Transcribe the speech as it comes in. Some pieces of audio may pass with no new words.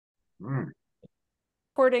Mm.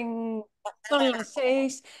 Recording, son las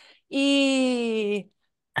 6 y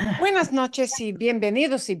buenas noches y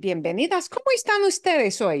bienvenidos y bienvenidas. ¿Cómo están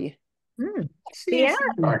ustedes hoy? Sí, Bien,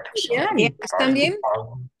 sí, aquí Bien, son ¿están bien?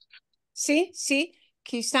 agrupados. Sí, sí.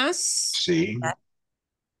 Quizás, Sí.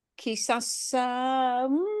 quizás,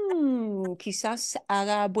 quizás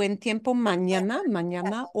haga buen tiempo mañana,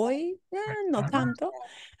 hoy, no Ajá. tanto.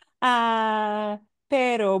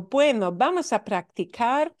 Pero bueno, vamos a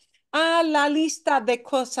practicar la lista de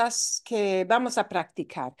cosas que vamos a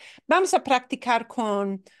practicar. Vamos a practicar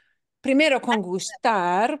primero con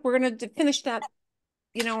gustar. We're going to finish that,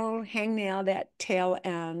 hangnail, that tail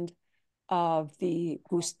end of the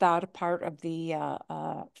gustar part of the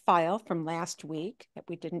file from last week that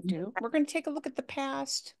we didn't do. We're going to take a look at the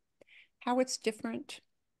past, how it's different,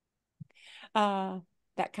 uh,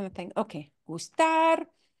 that kind of thing. Okay, gustar.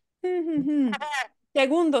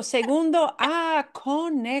 Segundo,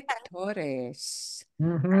 conectores.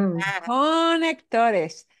 ujú,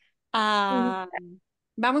 Conectores. ujú, Ah,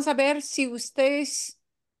 vamos a ver si ustedes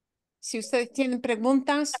tienen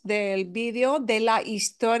preguntas del video, de la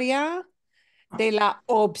historia, de la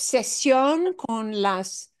obsesión con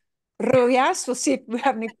las rubias. We'll see if we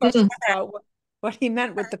have any questions about what he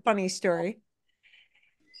meant with the funny story.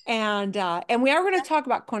 And we are going to talk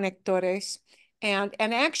about conectores. And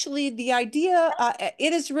actually, the idea,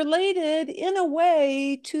 it is related in a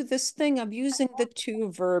way to this thing of using the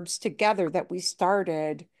two verbs together that we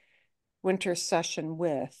started winter session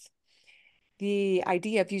with. The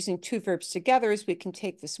idea of using two verbs together is we can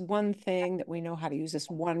take this one thing that we know how to use, this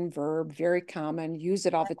one verb, very common, use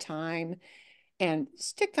it all the time, and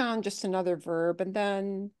stick on just another verb. And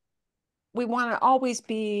then we want to always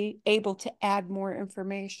be able to add more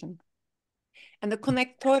information. And the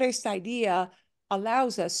conectores idea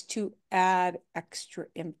allows us to add extra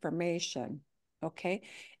information. Okay.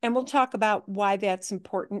 And we'll talk about why that's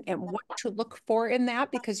important and what to look for in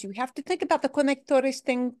that, because you have to think about the conectores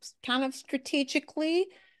things kind of strategically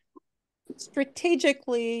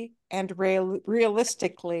and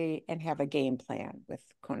realistically, and have a game plan with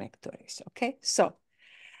conectores. Okay. So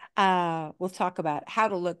we'll talk about how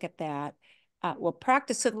to look at that. We'll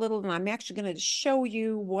practice it a little, and I'm actually going to show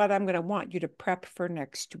you what I'm going to want you to prep for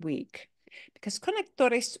next week. Because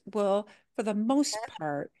conectores will, for the most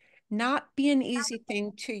part, not be an easy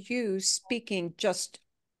thing to use speaking just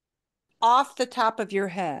off the top of your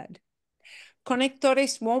head.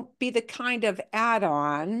 Conectores won't be the kind of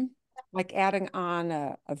add-on, like adding on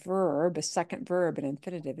a verb, a second verb, an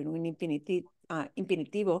infinitive, and un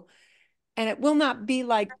infinitivo. And it will not be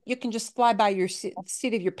like you can just fly by your seat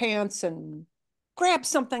of your pants and grab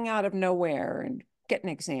something out of nowhere and get an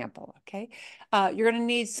example, okay? You're going to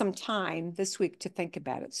need some time this week to think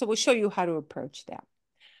about it. So we'll show you how to approach that.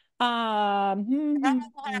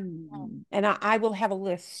 And I will have a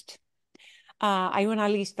list. Hay una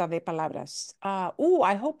lista de palabras.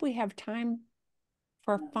 I hope we have time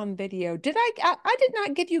for a fun video. I did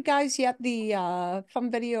not give you guys yet the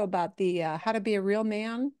fun video about the how to be a real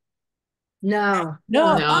man. No,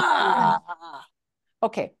 No. no. No.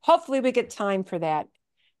 Okay, hopefully we get time for that.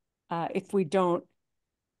 If we don't,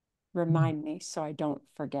 remind me so I don't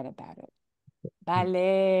forget about it.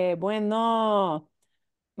 Vale, bueno,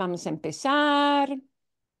 vamos a empezar.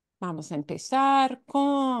 Vamos a empezar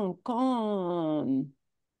con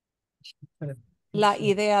la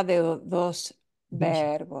idea de dos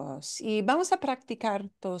verbos. Y vamos a practicar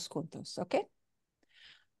todos juntos, ¿ok?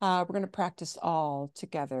 We're going to practice all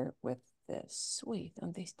together with this. Uy,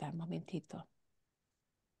 ¿dónde está? Un momentito.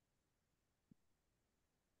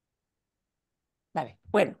 Vale,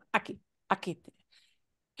 bueno, aquí.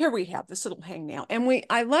 Here we have this little hangnail. And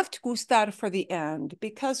I left gustar for the end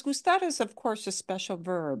because gustar is, of course, a special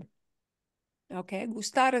verb. Okay,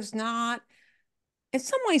 gustar is not, in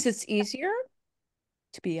some ways it's easier,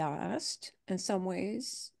 to be honest. In some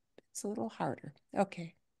ways, it's a little harder.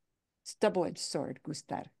 Okay, it's double-edged sword,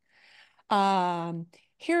 gustar.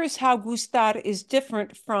 Here's how gustar is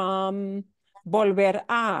different from volver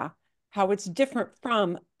a, how it's different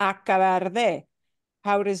from acabar de,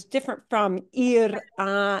 how it is different from ir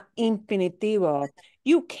a infinitivo.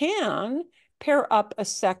 You can pair up a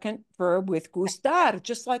second verb with gustar,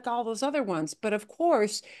 just like all those other ones. But of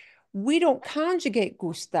course, we don't conjugate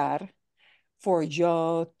gustar for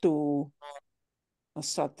yo, tú,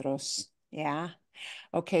 nosotros. Yeah.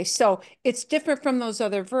 Okay. So it's different from those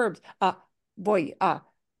other verbs. Voy a,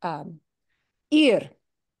 ir,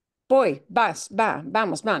 voy, vas, va,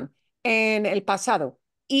 vamos, van. En el pasado,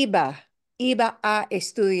 iba a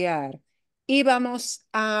estudiar. Íbamos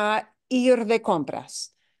a ir de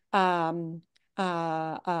compras. Um,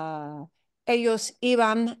 uh, uh, ellos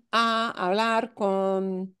iban a hablar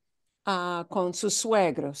con sus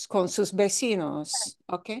suegros, con sus vecinos,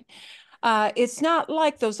 okay? It's not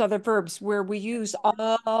like those other verbs where we use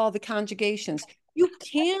all the conjugations. You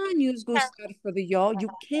can use gustar for the yo, you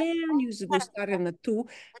can use gustar in the tú,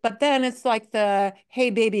 but then it's like the hey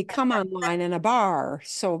baby, come on line in a bar.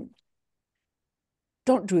 So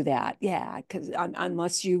don't do that. Yeah, because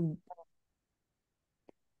unless you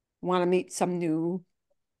want to meet some new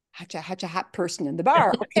hot person in the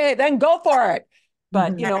bar, okay, then go for it.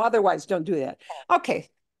 But Mhm. otherwise, don't do that. Okay,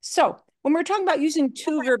 so when we're talking about using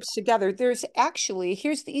two verbs together, there's actually,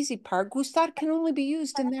 here's the easy part. Gustar can only be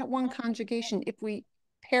used in that one conjugation if we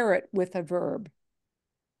pair it with a verb,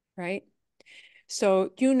 right?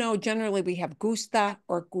 So, generally we have gusta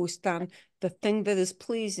or gustan. The thing that is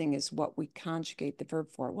pleasing is what we conjugate the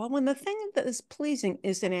verb for. Well, when the thing that is pleasing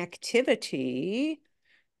is an activity,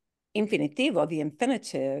 infinitivo, the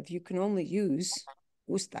infinitive, you can only use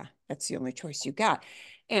gusta. That's the only choice you got.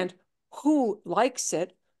 And who likes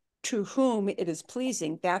it, to whom it is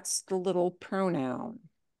pleasing, that's the little pronoun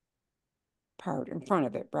part in front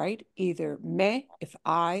of it, right? Either me, if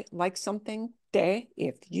I like something, te,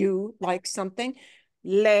 if you like something,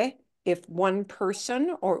 le, if one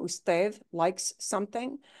person or usted likes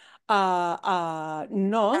something,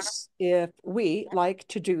 nos, if we like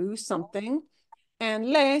to do something, and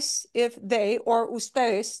les, if they or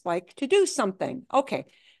ustedes like to do something. Okay,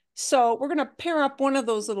 so we're going to pair up one of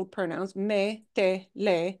those little pronouns, me, te,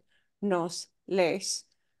 le, nos, les,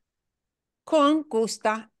 con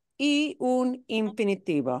gusta y un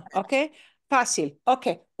infinitivo. Okay, fácil.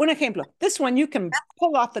 Okay, un ejemplo. This one you can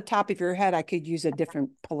pull off the top of your head. I could use a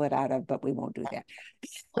different pull it out of, but we won't do that.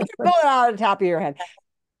 You can pull it out of the top of your head.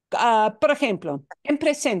 Por ejemplo, en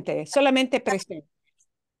presente, solamente presente.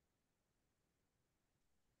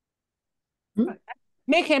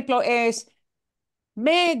 Mi ejemplo es,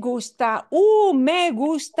 me gusta,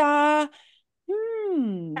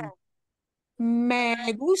 mm,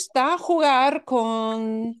 me gusta jugar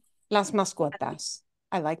con las mascotas.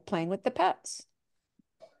 I like playing with the pets.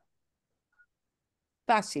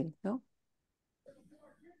 Fácil, ¿no?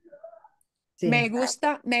 Sí. Me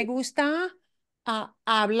gusta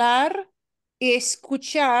hablar y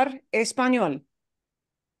escuchar español.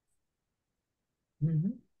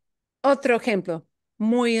 Ujú. Otro ejemplo,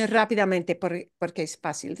 muy rápidamente porque es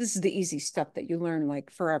fácil. This is the easy stuff that you learn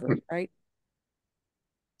like forever, right?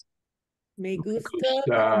 Me Me gusta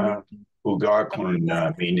gusta jugar con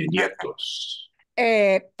mis nietos.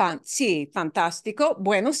 Sí, fantástico.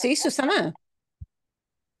 Bueno, sí, Susana.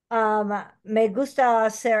 Me gusta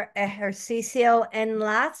hacer ejercicio en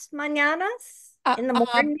las mañanas, Ah, in the ah,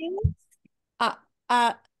 morning. ah,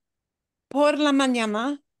 ah, por la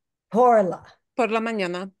mañana, Por la. por la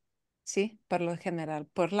mañana, sí, por lo general,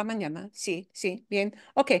 por la mañana, sí, sí, bien.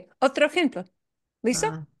 Ok, otro ejemplo. ¿Lisa?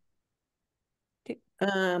 Ah, Sí.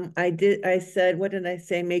 I said, what did I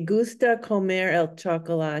say? Me gusta comer el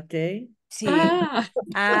chocolate. Sí.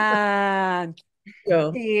 Ah,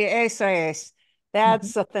 Yo. sí, eso es.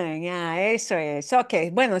 That's the thing. Yeah, eso es. Ok,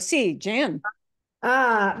 bueno, sí, Jen.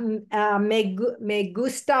 me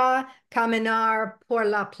gusta caminar por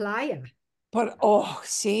la playa. Oh,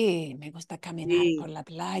 sí, me gusta caminar por Sí. la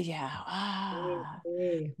playa. Sí, Ah,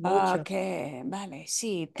 sí, mucho. ok, vale,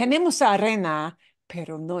 sí. Tenemos arena,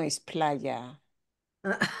 pero no es playa.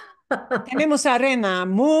 Tenemos arena,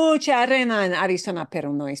 mucha arena en Arizona,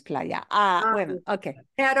 pero no es playa. Ah, Ah, bueno, ok.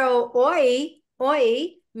 pero hoy,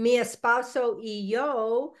 mi esposo y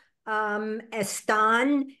yo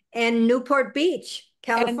están en Newport Beach, En-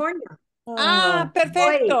 California. Hoy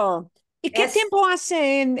Perfecto. ¿Y qué es, tiempo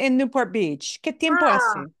hace en Newport Beach? ¿Qué tiempo ah,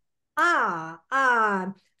 hace?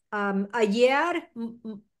 ah, ah, ayer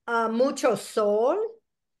mucho sol.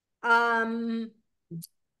 Um,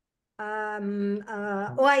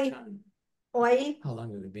 hoy, How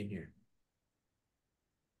long have we been here?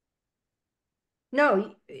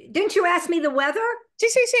 no, didn't you ask me the weather? Sí,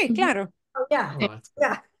 sí, sí, claro. Oh, yeah, Oh,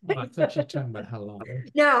 yeah. I thought you were talking about how long.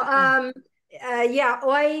 No, Ah, yeah,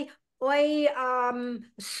 hoy,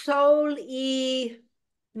 sol y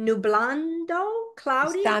nublando,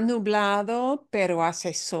 cloudy. está nublado, pero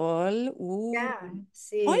hace sol. Yeah, Hoy,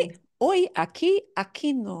 sí. hoy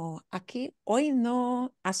aquí no, hoy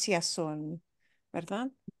no hacía sol, ¿verdad?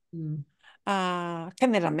 Mm.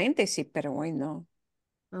 Generalmente sí, pero hoy no.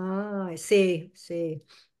 Ah, sí, sí,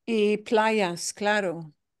 Y playas,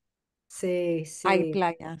 claro, sí, hay sí,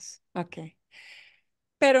 playas, ok.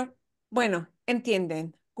 Pero bueno,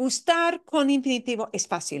 entienden, gustar con infinitivo es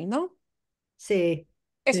fácil, ¿no? sí.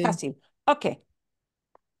 Es Sí. fácil. Ok,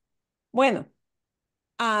 bueno,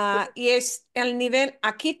 Y es el nivel,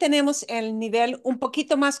 aquí tenemos el nivel un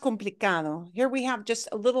poquito más complicado. Here we have just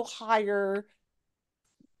a little higher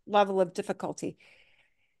level of difficulty.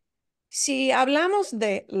 Si hablamos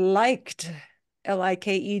de liked,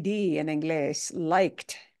 L-I-K-E-D en inglés,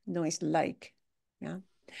 liked, no es like, ¿ya?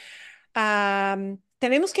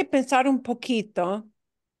 Tenemos que pensar un poquito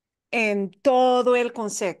en todo el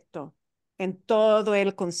concepto,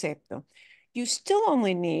 You still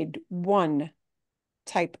only need one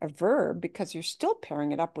type of verb because you're still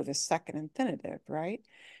pairing it up with a second infinitive, right?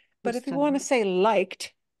 But if we want to say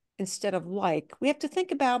liked instead of like, we have to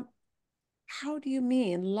think about how do you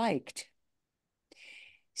mean liked?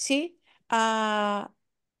 ¿Sí?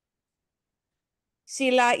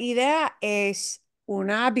 Si la idea es un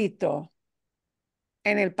hábito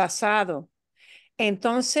en el pasado,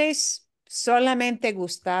 entonces solamente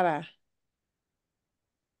gustaba.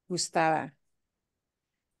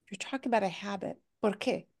 You're talking about a habit. ¿Por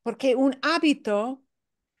qué? Porque un hábito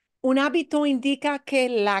indica que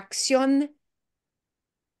la acción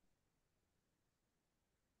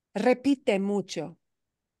repite mucho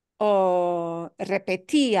o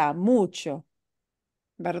repetía mucho,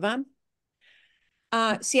 ¿verdad?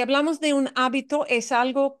 Si hablamos de un hábito, es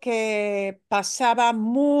algo que pasaba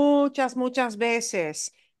muchas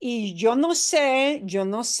veces. Y yo no sé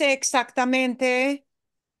exactamente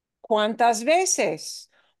cuántas veces,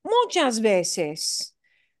 muchas veces,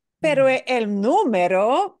 pero el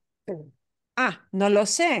número, no lo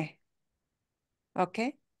sé, ¿ok?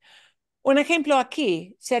 Un ejemplo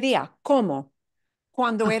aquí sería como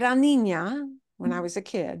cuando era niña, when I was a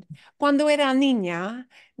kid, cuando era niña,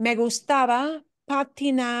 me gustaba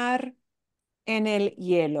patinar en el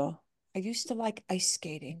hielo. I used to like ice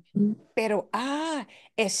skating. Pero,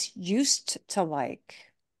 es used to like.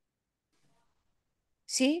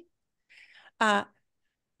 ¿Sí?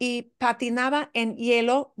 Y patinaba en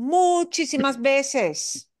hielo muchísimas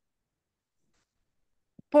veces.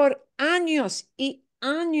 Por años y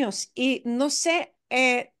años. Y no sé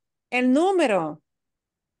el número.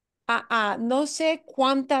 No sé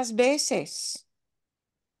cuántas veces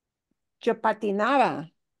yo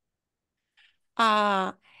patinaba.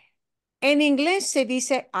 En inglés se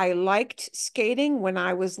dice, I liked skating when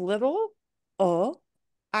I was little, o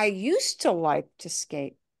I used to like to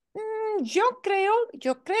skate. Yo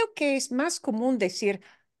creo que es más común decir,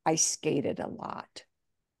 I skated a lot.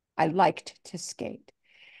 I liked to skate.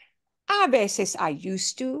 A veces I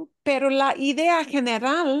used to, pero la idea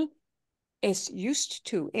general es used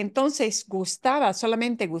to. Entonces, gustaba,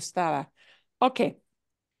 solamente gustaba. Ok,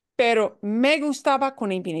 pero me gustaba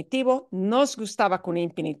con infinitivo, nos gustaba con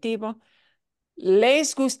infinitivo,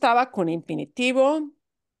 les gustaba con infinitivo,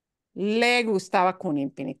 le gustaba con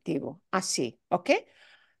infinitivo. Así, ¿ok?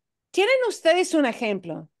 ¿Tienen ustedes un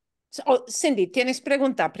ejemplo? Cindy, ¿tienes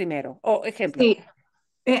pregunta primero o ejemplo? See,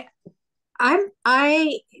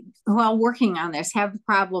 while working on this, have the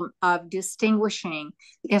problem of distinguishing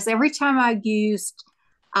because every time I used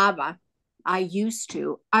Abba, I used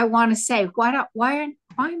to, I want to say, why am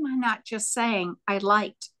I not just saying I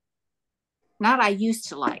liked, not I used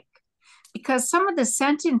to like? Because some of the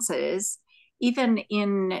sentences, even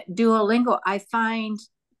in Duolingo, I find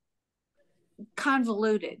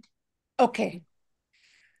convoluted. Okay.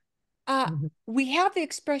 We have the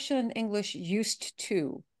expression in English used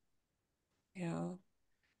to. You know,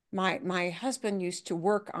 my husband used to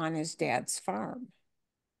work on his dad's farm.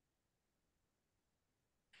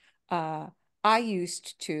 I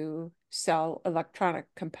used to sell electronic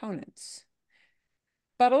components.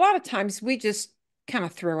 But a lot of times we just kind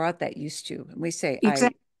of throw out that used to and we say,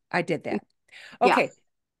 Exactly. I did that. Yeah. Okay.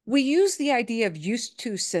 We use the idea of used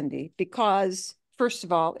to, Cindy, because first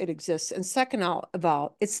of all, it exists. And second of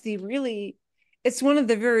all, it's one of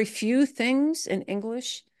the very few things in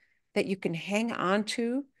English that you can hang on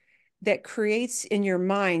to that creates in your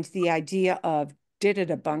mind the idea of did it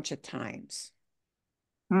a bunch of times.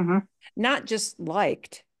 Not just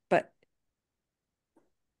liked, but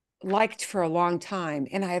liked for a long time.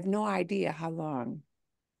 And I have no idea how long.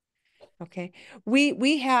 Okay.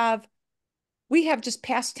 We have just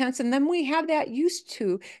past tense, and then we have that used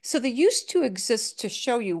to. So the used to exists to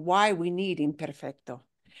show you why we need imperfecto.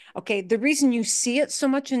 Okay, the reason you see it so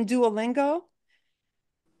much in Duolingo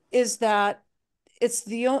is that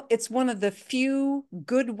it's one of the few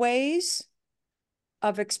good ways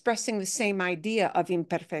of expressing the same idea of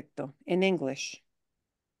imperfecto in English.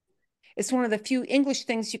 It's one of the few English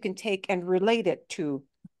things you can take and relate it to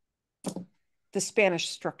the Spanish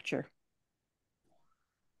structure.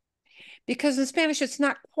 Because in Spanish, it's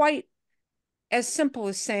not quite as simple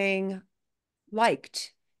as saying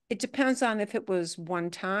liked. It depends on if it was one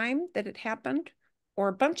time that it happened or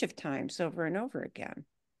a bunch of times over and over again.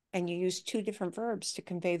 And you use two different verbs to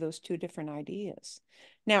convey those two different ideas.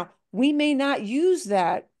 Now, we may not use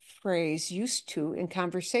that phrase used to in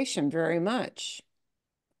conversation very much.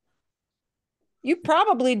 You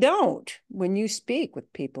probably don't when you speak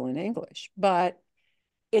with people in English, but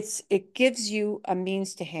it gives you a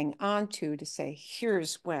means to hang on to say,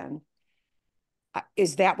 here's when.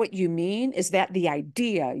 Is that what you mean? Is that the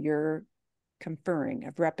idea you're conferring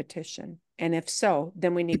of repetition? And if so,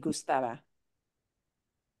 then we need gustaba.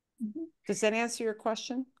 Does that answer your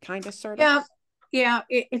question? Kind of, sort of? Yeah.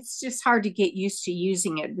 It's just hard to get used to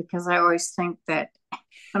using it because I always think that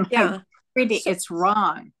when I read it, it's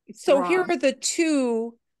wrong. Here are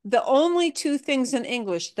the only two things in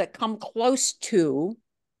English that come close to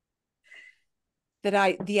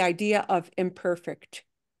the idea of imperfect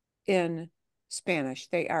in Spanish.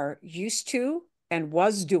 They are used to and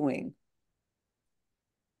was doing.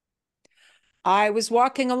 I was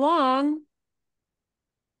walking along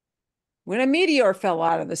when a meteor fell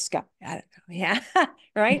out of the sky. I don't know. Yeah,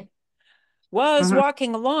 right? Was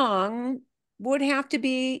walking along would have to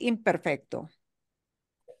be imperfecto.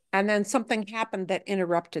 And then something happened that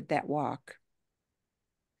interrupted that walk.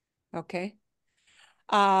 Okay.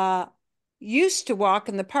 Used to walk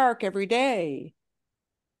in the park every day.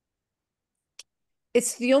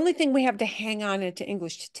 It's the only thing we have to hang on into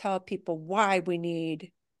English to tell people why we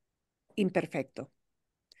need imperfecto.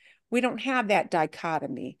 We don't have that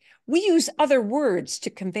dichotomy. We use other words to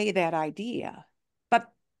convey that idea,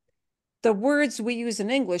 but the words we use in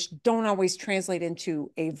English don't always translate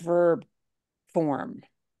into a verb form.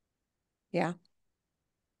 Yeah.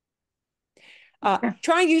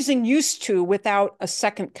 Try using used to without a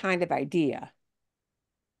second kind of idea.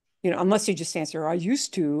 Unless you just answer, I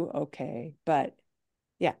used to, okay. But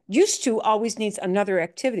yeah, used to always needs another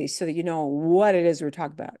activity so that you know what it is we're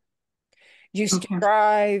talking about. Used to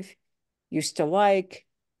drive, used to like,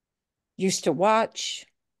 used to watch,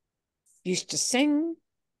 used to sing.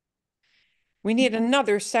 We need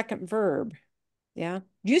another second verb. Yeah.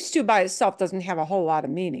 Used to by itself doesn't have a whole lot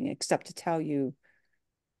of meaning except to tell you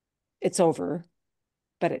it's over,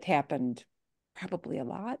 but it happened probably a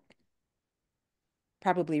lot,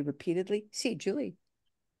 probably repeatedly. See, Julie.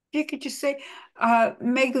 You could just say,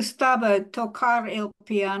 me gustaba tocar el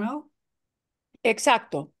piano.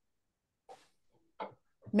 Exacto.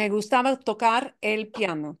 Me gustaba tocar el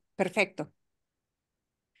piano. Perfecto.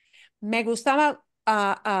 Me gustaba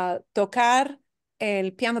tocar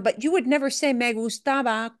el piano, but you would never say me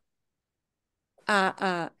gustaba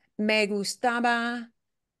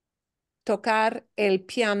tocar el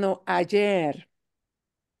piano ayer.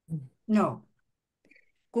 No.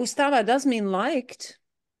 Gustaba does mean liked.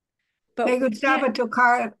 But me gustaba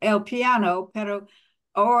tocar el piano, pero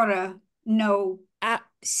ahora no.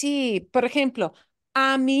 Sí, por ejemplo,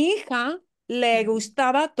 a mi hija le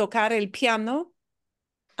gustaba tocar el piano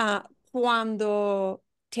cuando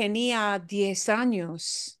tenía 10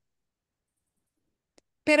 años.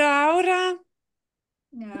 Pero ahora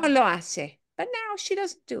no lo hace. But now she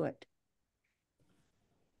doesn't do it.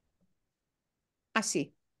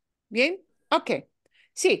 Así. ¿Bien? Okay.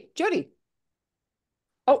 Sí, Judy.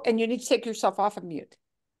 Oh, and you need to take yourself off of mute.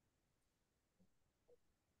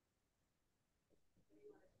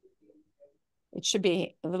 It should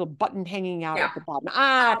be a little button hanging out at the bottom.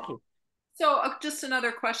 Okay. So just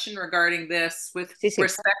another question regarding this with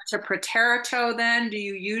respect to pretérito then, do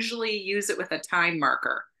you usually use it with a time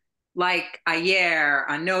marker? Like ayer,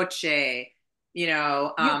 anoche, you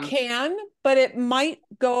can, but it might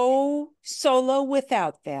go solo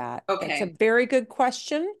without that. Okay. It's a very good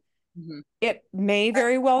question. It may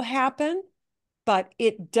very well happen, but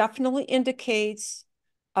it definitely indicates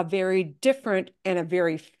a very different and a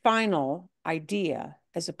very final idea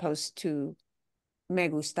as opposed to me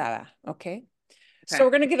gustaba, okay? So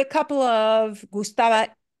we're going to get a couple of gustaba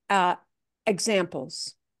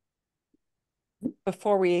examples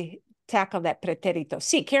before we tackle that pretérito.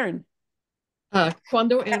 Sí, Karen.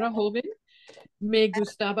 Cuando era joven, me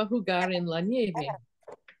gustaba jugar en la nieve.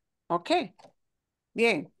 Okay.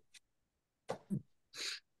 Bien.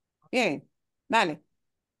 Bien. Vale.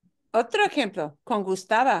 Otro ejemplo, con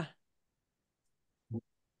gustaba.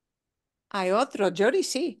 Hay otro, Jody,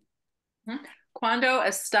 sí. Cuando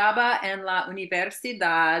estaba en la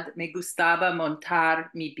universidad, me gustaba montar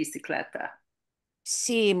mi bicicleta.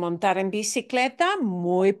 Sí, montar en bicicleta,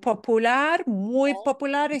 muy popular,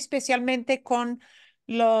 especialmente con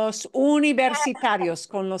los universitarios,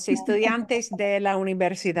 con los estudiantes de la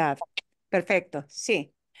universidad. Perfecto,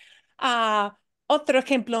 sí. Otro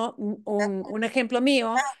ejemplo, un ejemplo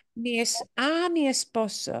mío, mi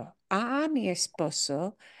esposo a mi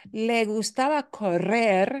esposo le gustaba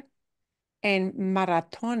correr en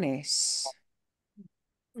maratones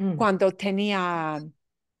cuando tenía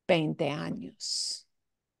 20 años.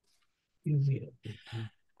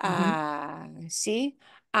 Sí,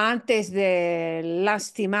 antes de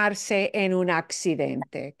lastimarse en un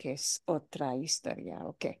accidente, que es otra historia.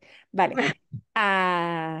 Ok, vale.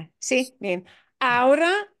 Sí, bien.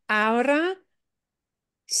 Ahora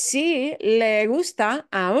sí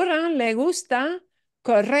ahora le gusta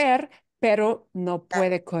correr, pero no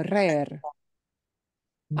puede correr.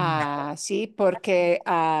 Sí, porque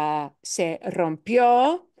se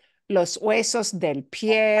rompió los huesos del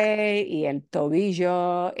pie y el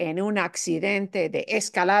tobillo en un accidente de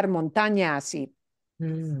escalar montañas.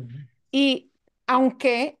 Y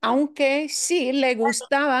aunque sí le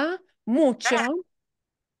gustaba mucho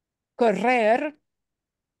correr,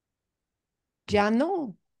 ya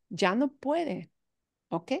no puede.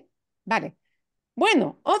 ¿Ok? Vale.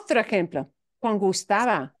 Bueno, otro ejemplo. Juan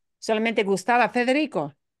gustaba, solamente gustaba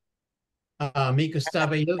Federico. Me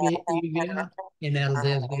gustaba yo vivir en el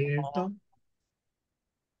desierto.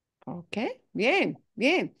 Ok, bien,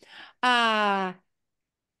 bien. Ah,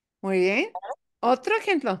 muy bien. Otro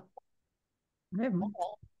ejemplo.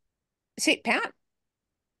 Sí, Pat.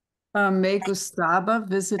 Me gustaba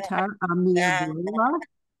visitar a mi abuela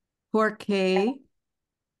porque,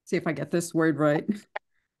 see if I get this word right,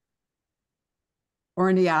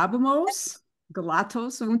 horneábamos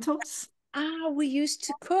gelatos juntos. We used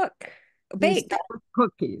to bake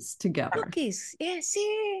Cookies together. cookies. Yeah,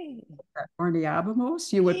 sí.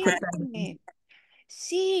 Horneábamos, you would put that in. Bien.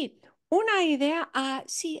 Sí, una idea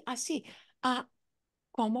sí, así.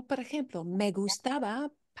 Como por ejemplo, me gustaba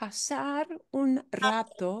pasar un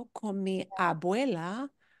rato con mi abuela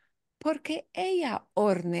porque ella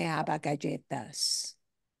horneaba galletas.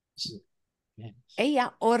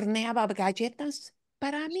 Ella horneaba galletas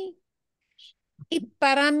para mí y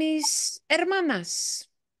para mis hermanas.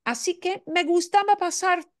 Así que me gustaba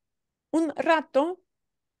pasar un rato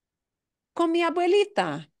con mi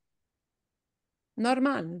abuelita.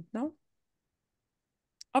 Normal, ¿no?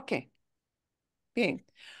 Ok, bien.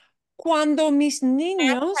 Cuando mis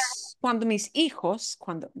hijos,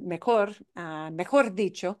 mejor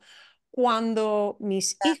dicho, cuando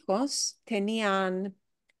mis hijos tenían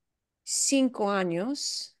 5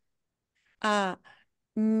 años,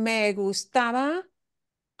 me gustaba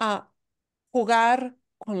jugar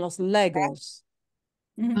con los Legos,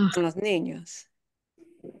 con los niños.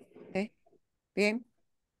 ¿Sí? Bien,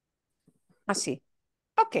 así.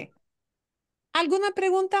 Ok. ¿Alguna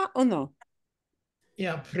pregunta o no?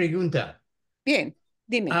 Yeah, pregunta. Bien,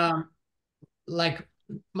 dime. Like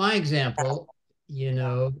my example,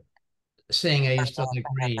 saying I used to like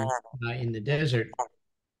rain in the desert,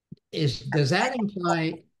 does that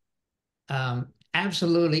imply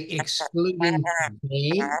absolutely excluding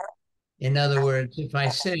today? In other words, if I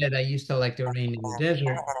said I used to like the rain in the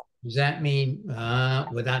desert, does that mean,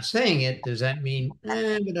 without saying it, does that mean, but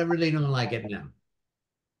I really don't like it now?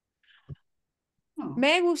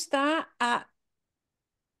 Me gusta,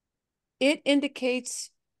 it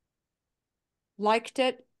indicates liked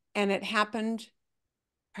it and it happened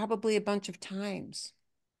probably a bunch of times.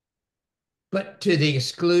 But to the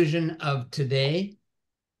exclusion of today?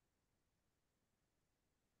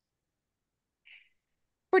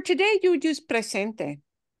 For today, you use presente.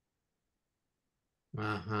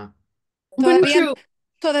 But true.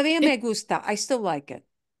 Todavía me gusta. I still like it.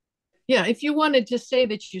 Yeah, if you wanted to say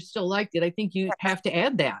that you still liked it, I think you have to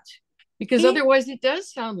add that. Because otherwise it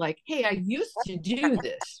does sound like, hey, I used to do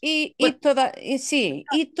this. Sí,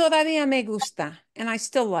 y todavía me gusta. And I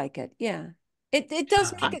still like it. Yeah. It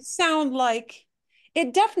does make it sound like,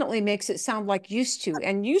 it definitely makes it sound like used to.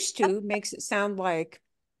 And used to makes it sound like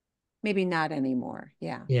maybe not anymore.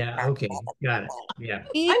 Yeah. Yeah, okay. Got it. Yeah.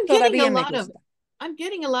 I'm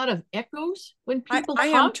getting a lot of echoes when people talk. I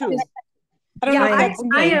am too.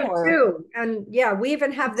 I am too. And yeah, we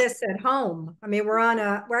even have this at home. I mean, we're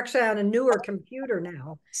actually on a newer computer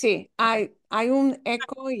now. Sí, hay un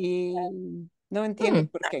eco y no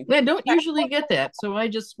entiendo por qué. I don't usually get that, so I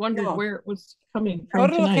just wondered where it was coming from Por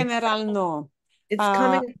lo tonight. general, no. It's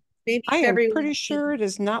coming. Maybe I am pretty sure it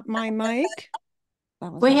is not my mic.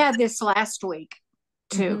 We had this last week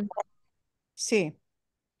too. Sí.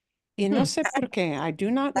 Y no sé por qué. I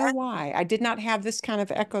do not know why. I did not have this kind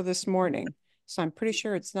of echo this morning, so I'm pretty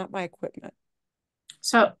sure it's not my equipment.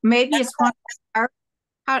 So maybe it's one.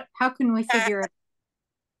 How can we figure it?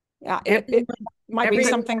 Yeah, it might be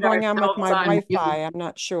something going on with my Wi-Fi. I'm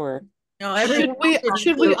not sure. No,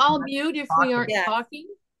 should we all mute if we aren't talking?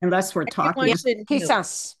 Unless we're talking.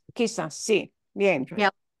 Quizás, sí. Bien. Yeah.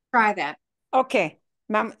 Try that. Ok,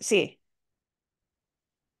 vamos, sí.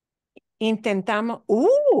 Intentamos,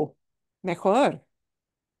 mejor.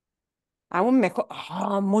 Aún mejor,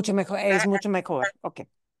 mucho mejor, es mucho mejor. Ok,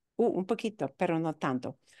 un poquito, pero no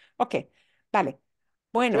tanto. Ok, vale.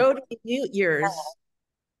 Bueno, Jody, mute yours.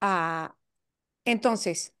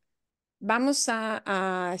 entonces, vamos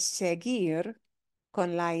a seguir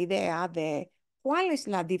con la idea de cuál es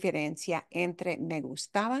la diferencia entre me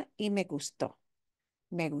gustaba y me gustó.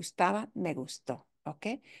 Me gustaba, me gustó, ¿ok?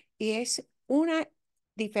 Y es una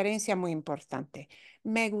diferencia muy importante.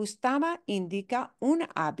 Me gustaba indica un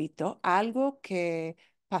hábito, algo que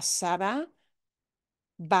pasaba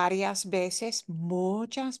varias veces,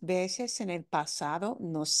 muchas veces en el pasado,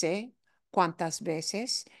 no sé cuántas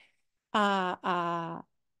veces,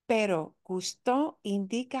 pero gustó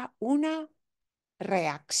indica una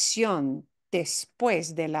reacción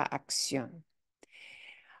después de la acción.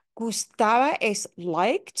 Gustaba es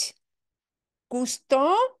liked.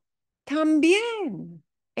 Gustó también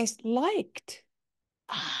es liked.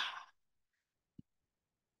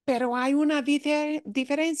 Pero hay una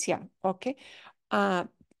diferencia, ¿ok?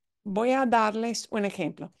 Voy a darles un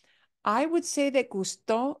ejemplo. I would say that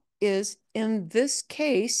gustó is, in this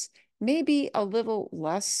case, maybe a little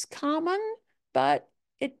less common, but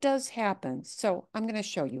it does happen. So I'm going to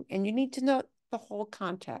show you, and you need to know the whole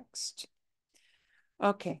context.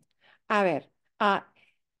 Okay. A ver,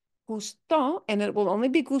 gustó, and it will only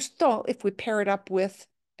be gustó if we pair it up with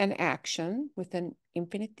an action, with an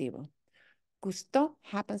infinitivo. Gustó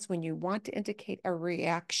happens when you want to indicate a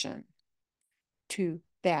reaction to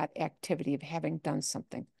that activity of having done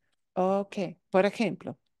something. Okay, por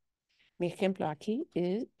ejemplo, mi ejemplo aquí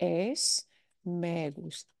es me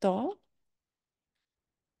gustó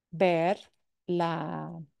ver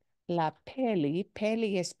la peli.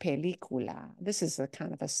 Peli es película. This is a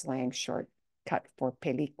kind of a slang shortcut for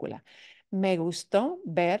película. Me gustó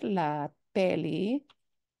ver la peli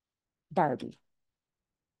Barbie.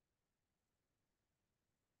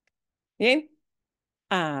 Bien.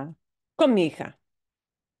 Con mi hija.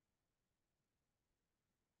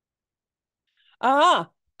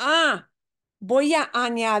 Voy a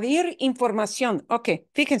añadir información. Ok,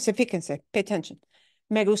 fíjense, pay attention.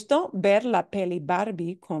 Me gustó ver la peli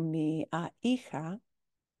Barbie con mi hija,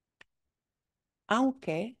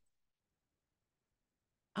 aunque,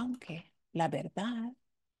 la verdad,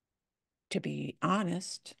 to be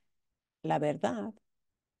honest, la verdad,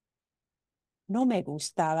 no me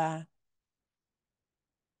gustaba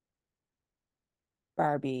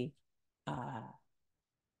Barbie,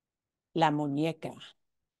 la muñeca.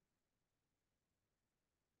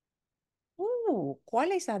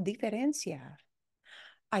 ¿Cuál es la diferencia?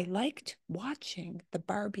 I liked watching the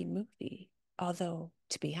Barbie movie, although,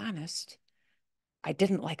 to be honest, I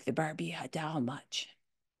didn't like the Barbie doll much.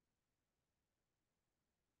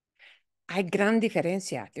 Hay gran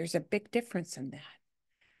diferencia. There's a big difference in that.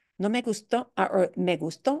 No me gustó, or me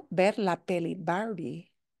gustó ver la peli Barbie.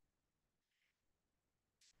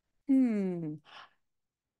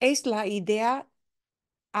 Es la idea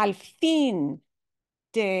al fin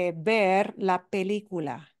de ver la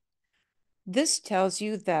película. This tells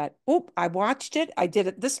you that, I watched it. I did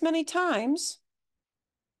it this many times.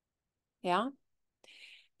 Yeah.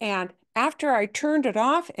 And after I turned it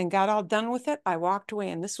off and got all done with it, I walked away,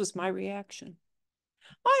 and this was my reaction.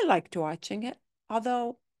 I liked watching it,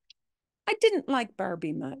 although I didn't like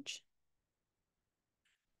Barbie much.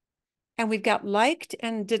 And we've got liked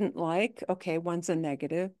and didn't like. Okay, one's a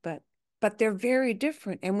negative, but they're very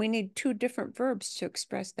different, and we need two different verbs to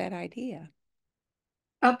express that idea.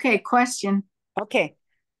 Okay, question. Okay.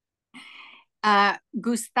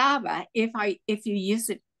 Gustaba, if you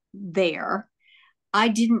use it there, I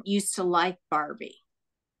didn't used to like Barbie,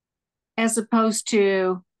 as opposed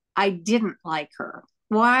to I didn't like her.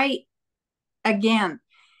 Why? Again,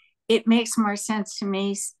 it makes more sense to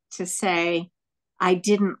me to say I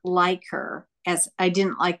didn't like her as I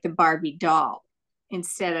didn't like the Barbie doll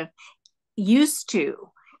instead of used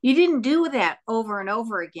to. You didn't do that over and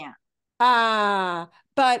over again.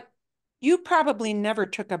 But you probably never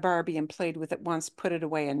took a Barbie and played with it once, put it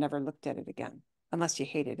away, and never looked at it again, unless you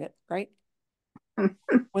hated it, right?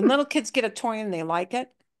 When little kids get a toy and they like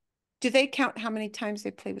it, do they count how many times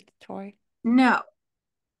they play with the toy? No.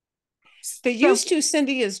 The used to,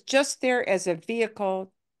 Cindy, is just there as a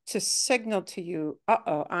vehicle to signal to you,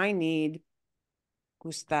 I need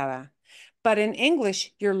gustaba. But in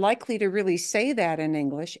English, you're likely to really say that in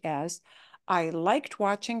English as, I liked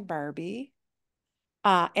watching Barbie.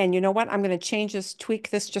 And you know what? I'm going to change this, tweak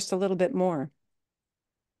this just a little bit more.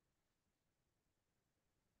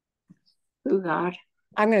 Oh, God.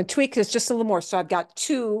 I'm going to tweak this just a little more. So I've got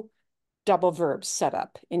 2 double verbs set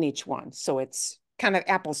up in each one. So it's kind of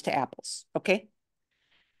apples to apples. Okay.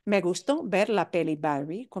 Me gustó ver la peli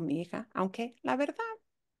Barbie con mi hija, aunque la verdad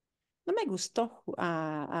no me gustó,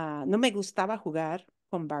 no me gustaba jugar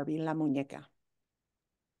con Barbie la muñeca.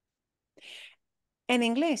 In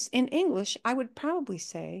English, I would probably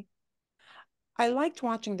say, I liked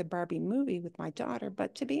watching the Barbie movie with my daughter,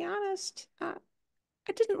 but to be honest, I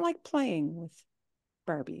didn't like playing with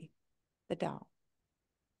Barbie, the doll.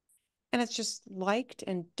 And it's just liked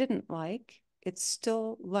and didn't like. It's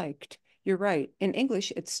still liked. You're right. In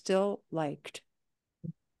English, it's still liked.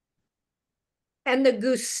 And the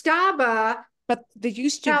gustaba. But the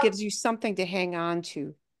used to gives you something to hang on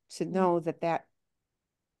to know that.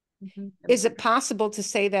 Is it possible to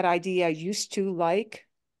say that idea used to like?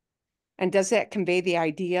 And does that convey the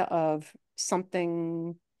idea of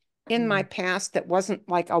something in my past that wasn't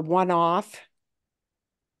like a one-off?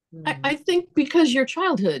 I think because your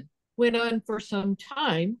childhood went on for some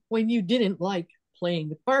time when you didn't like playing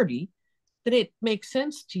with Barbie, that it makes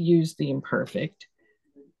sense to use the imperfect.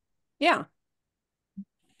 Yeah.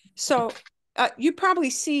 So you probably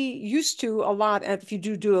see used to a lot if you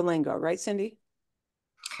do Duolingo, right, Cindy?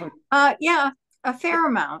 Yeah, a fair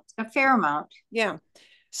amount. Yeah.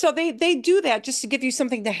 So they do that just to give you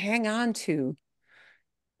something to hang on to.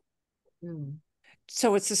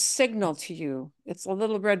 So it's a signal to you. It's a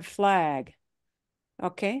little red flag.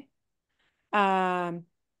 Okay.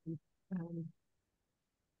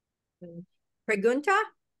 Pregunta?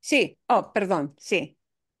 Sí. Oh, perdón. Sí.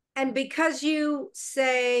 And because you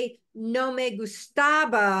say no me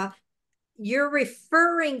gustaba, you're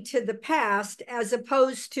referring to the past as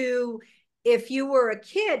opposed to if you were a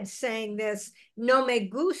kid saying this, no me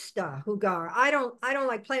gusta jugar. I don't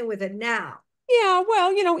like playing with it now. Yeah,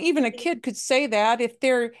 well, even a kid could say that. If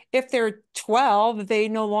they're 12, they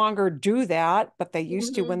no longer do that, but they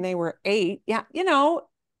used to when they were 8. Yeah,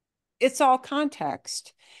 it's all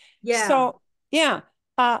context. Yeah. So, yeah.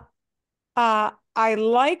 I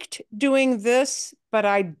liked doing this, but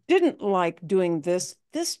I didn't like doing this.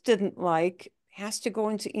 This didn't like has to go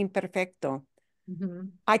into imperfecto.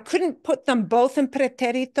 I couldn't put them both in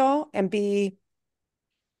pretérito and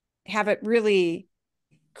have it really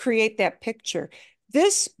create that picture.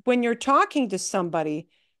 This, when you're talking to somebody,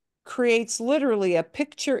 creates literally a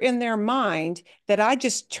picture in their mind that I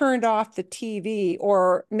just turned off the TV,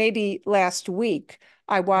 or maybe last week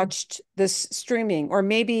I watched this streaming, or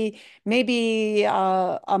maybe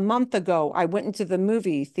a month ago I went into the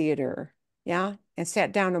movie theater, yeah, and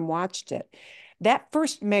sat down and watched it. That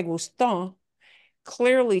first me gustó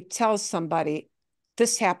clearly tells somebody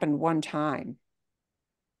this happened one time.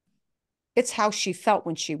 It's how she felt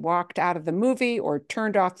when she walked out of the movie or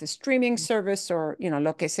turned off the streaming service, or,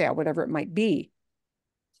 lo que sea, whatever it might be.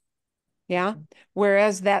 Yeah.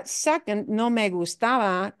 Whereas that second, no me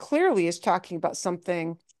gustaba, clearly is talking about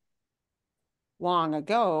something long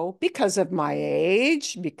ago because of my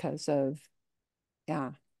age,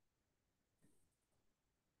 yeah.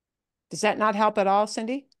 Does that not help at all,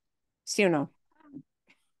 Cindy? Sí o no?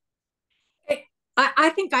 I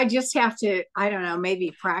think I just have to, I don't know,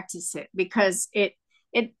 maybe practice it, because it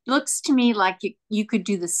looks to me like you could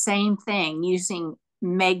do the same thing using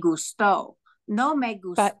me gustó. No me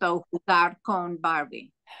gustó jugar con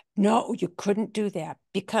Barbie. No, you couldn't do that,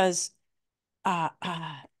 because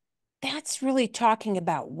that's really talking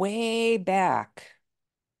about way back.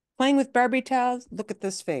 Playing with Barbie dolls, look at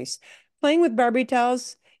this face. Playing with Barbie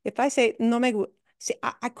dolls, if I say no me gusta, see,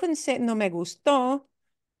 I couldn't say no me gustó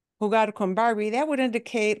jugar con Barbie. That would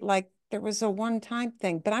indicate like there was a one-time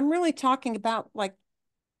thing, but I'm really talking about like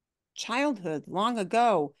childhood, long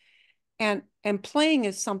ago. And playing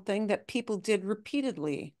is something that people did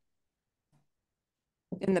repeatedly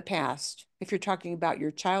in the past, if you're talking about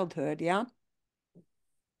your childhood, yeah?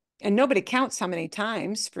 And nobody counts how many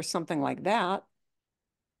times for something like that.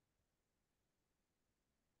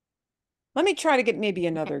 Let me try to get maybe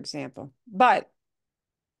another example. But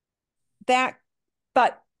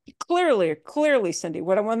clearly, Cindy, the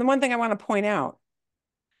one thing I want to point out,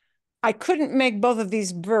 I couldn't make both of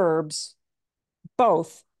these verbs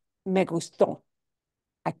both me gustó.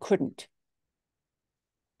 I couldn't.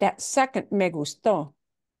 That second me gustó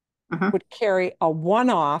would carry a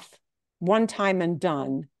one-off, one time and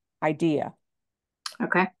done idea.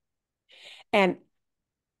 Okay. And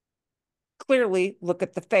clearly, look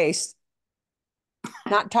at the face.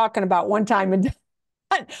 Not talking about one time and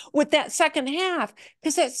done with that second half,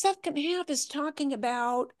 because that second half is talking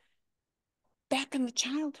about back in the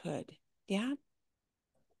childhood. Yeah.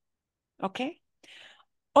 Okay.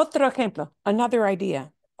 Otro ejemplo, another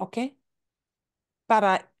idea. Okay.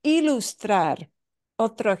 para ilustrar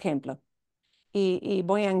otro ejemplo. Y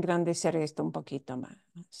voy a engrandecer esto un poquito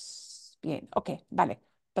más. Bien, ok, vale.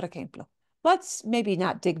 Por ejemplo, let's maybe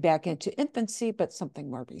not dig back into infancy, but something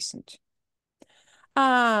more recent.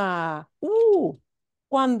 Ah,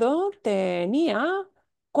 cuando tenía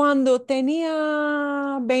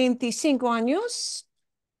 25 años,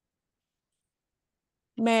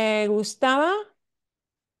 me gustaba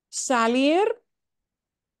salir,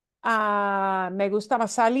 me gustaba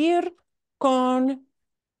salir con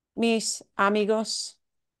mis amigos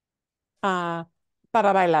para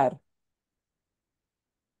bailar.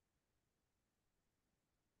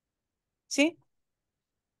 ¿Sí?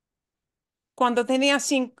 Cuando tenía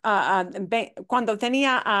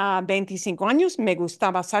 25 años, me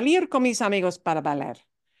gustaba salir con mis amigos para bailar.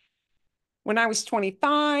 When I was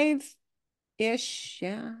 25-ish,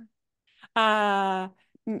 yeah, I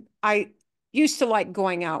used to like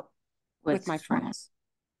going out with my friends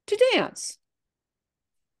to dance.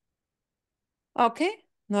 Okay,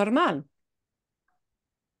 normal.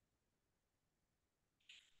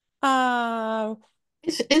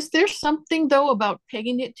 Is there something though about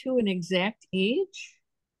pegging it to an exact age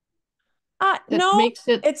that no, makes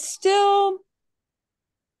it? it's still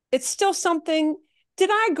something.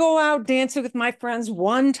 Did I go out dancing with my friends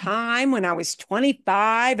one time when I was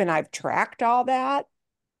 25 and I've tracked all that?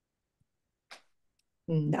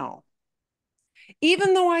 No.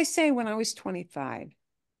 Even though I say when I was 25.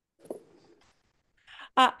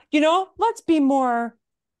 Let's be more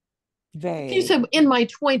vague. If you said in my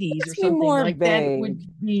 20s or something like that, it would vague.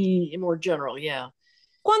 be more general, yeah.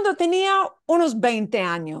 Cuando tenía unos 20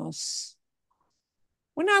 años.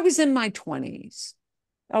 When I was in my 20s.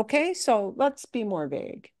 Okay, so let's be more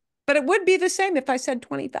vague. But it would be the same if I said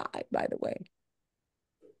 25, by the way.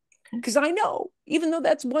 Because I know, even though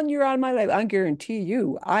that's 1 year out of my life, I guarantee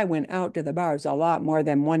you, I went out to the bars a lot more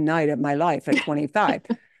than one night of my life at 25.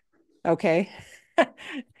 Okay. Yeah.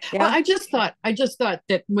 Well, I just thought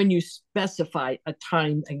that when you specify a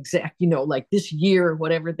time exact, like this year or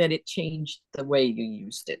whatever, that it changed the way you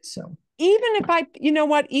used it. So even if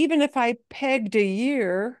even if I pegged a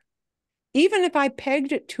year, even if I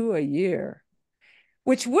pegged it to a year,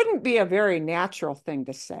 which wouldn't be a very natural thing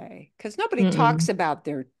to say, because nobody talks about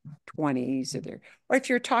their 20s or if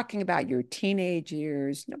you're talking about your teenage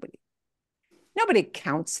years, nobody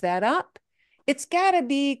counts that up. It's got to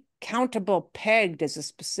be countable, pegged as a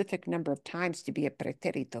specific number of times to be a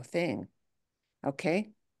pretérito thing.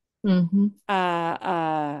 Okay? Bien.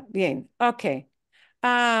 Okay.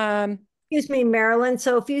 Excuse me, Marilyn.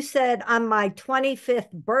 So if you said on my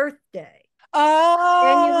 25th birthday,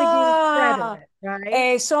 then you would use preterite, right?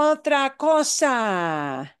 Es otra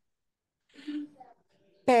cosa.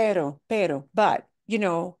 But,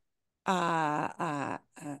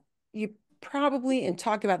 you probably, in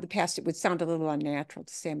talking about the past, it would sound a little unnatural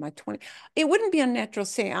to say it wouldn't be unnatural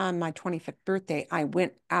to say on my 25th birthday, I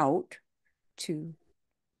went out to.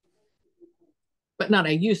 But not I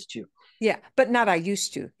used to. Yeah, but not I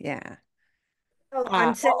used to, yeah. Oh,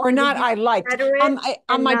 I'm saying or not I liked.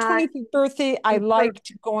 On my 25th birthday, I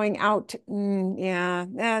liked going out. Yeah,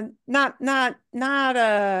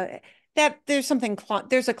 that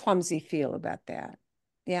there's a clumsy feel about that.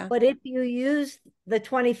 Yeah. But if you use the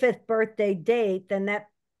 25th birthday date, then that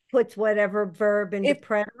puts whatever verb into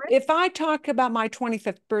preterite. If I talk about my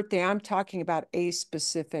 25th birthday, I'm talking about a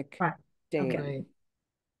specific date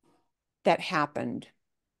that happened.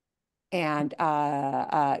 And,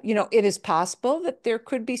 it is possible that there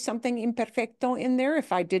could be something imperfecto in there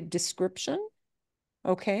if I did description.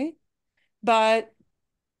 Okay. But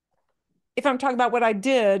if I'm talking about what I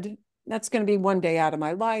did, that's going to be one day out of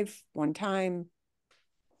my life, one time,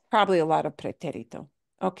 probably a lot of pretérito.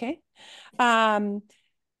 Okay.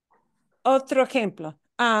 Otro ejemplo.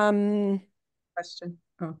 Question.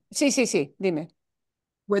 Oh. Sí, dime.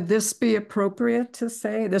 Would this be appropriate to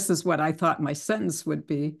say? This is what I thought my sentence would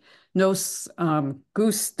be. Nos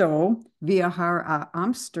gustó viajar a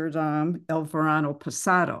Amsterdam el verano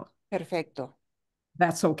pasado. Perfecto.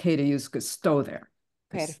 That's okay to use gustó there.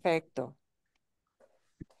 Perfecto.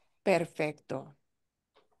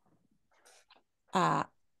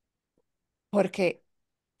 Porque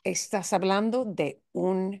estás hablando de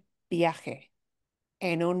un viaje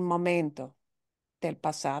en un momento del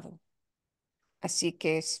pasado. Así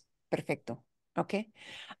que es perfecto. ¿Ok?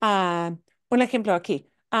 Un ejemplo aquí.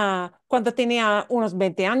 Cuando tenía unos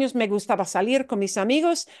 20 años me gustaba salir con mis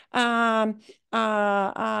amigos. No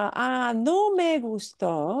me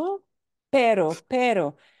gustó,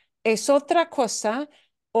 pero es otra cosa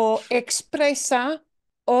o expresa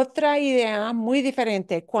otra idea muy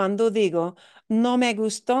diferente. Cuando digo no me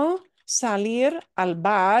gustó, salir al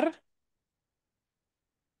bar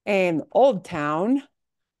en Old Town.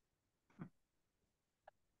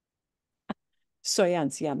 Soy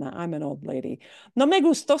anciana, I'm an old lady. No me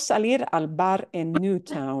gustó salir al bar en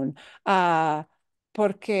Newtown,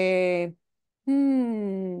 porque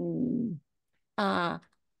ah,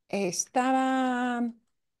 estaba,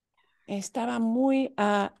 estaba muy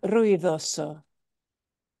ruidoso.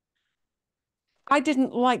 I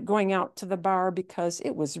didn't like going out to the bar because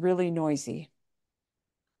it was really noisy.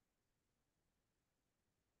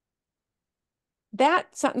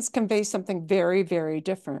 That sentence conveys something very, very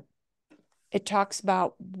different. It talks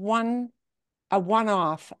about a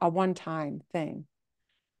one-off, a one-time thing.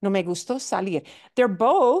 No me gustó salir. They're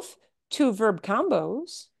both two verb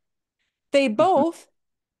combos. They both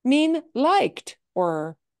mean liked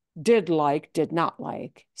or did like, did not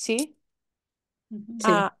like. See?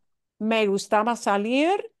 Sí. Me gustaba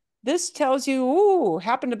salir. This tells you, ooh,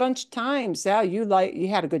 happened a bunch of times. Yeah, you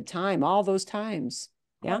had a good time all those times.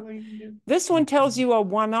 Yeah. This one tells you a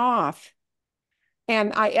one-off.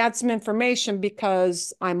 And I add some information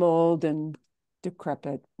because I'm old and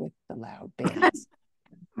decrepit with the loud bands.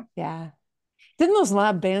 Yeah. Didn't those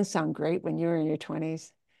loud bands sound great when you were in your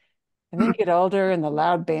 20s? And then you get older and the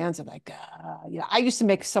loud bands are like, I used to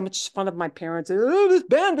make so much fun of my parents. Oh, this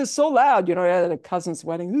band is so loud. You know, at a cousin's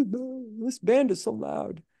wedding, this band is so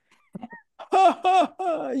loud.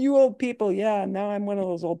 You old people. Yeah, now I'm one of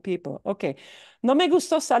those old people. Okay. No me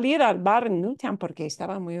gustó salir al bar en Newtown porque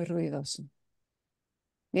estaba muy ruidoso.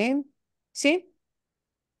 Bien? ¿Sí?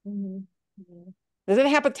 Does it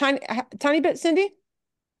have a tiny bit, Cindy?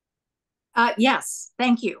 Yes,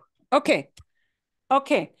 thank you. Okay.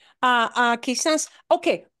 Okay. Quizás,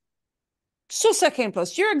 okay. Sus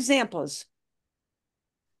ejemplos, your examples.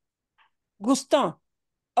 Gustó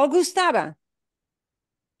o gustaba.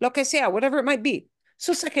 Lo que sea, whatever it might be.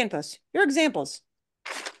 Sus ejemplos, your examples.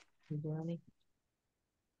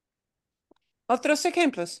 Otros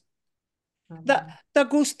ejemplos. The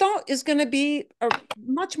gustó is going to be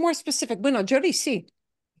much more specific. Bueno, Jody, sí.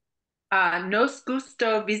 Nos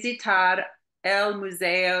gustó visitar el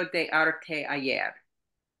Museo de Arte ayer.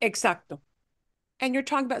 Exacto. And you're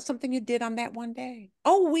talking about something you did on that one day.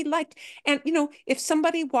 Oh, we liked, and you know, if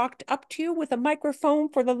somebody walked up to you with a microphone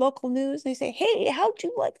for the local news, they say, "Hey, how'd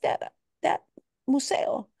you like that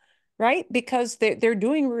museo?" Right? Because they're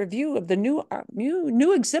doing a review of the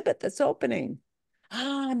new exhibit that's opening.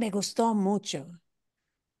 Me gustó mucho.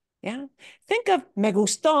 Yeah. Think of me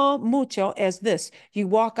gustó mucho as this. You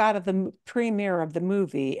walk out of the premiere of the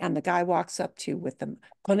movie and the guy walks up to you with them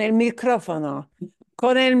con el micrófono,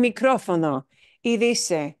 y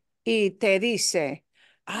te dice,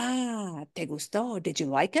 ¿te gustó? Did you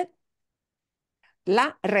like it?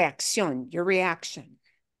 La reacción, your reaction,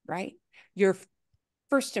 right? Your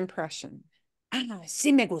first impression.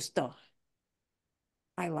 Sí me gustó.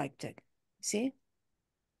 I liked it. See?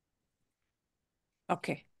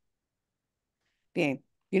 Okay. Bien.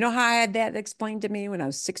 You know how I had that explained to me when I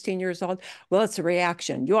was 16 years old? Well, it's a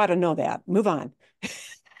reaction. You ought to know that. Move on.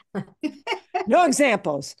 No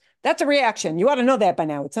examples. That's a reaction. You ought to know that by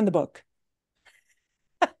now. It's in the book.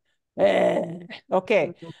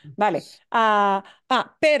 Ok, vale.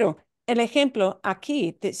 Pero el ejemplo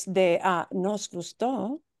aquí de nos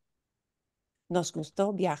gustó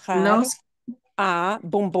viajar a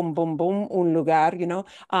boom, boom, boom, boom, un lugar, you know.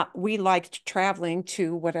 We liked traveling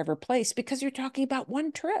to whatever place because you're talking about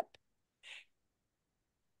one trip.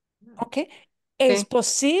 Ok. Es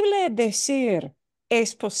posible decir,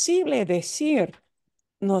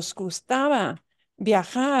 nos gustaba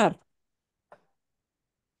viajar.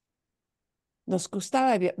 Nos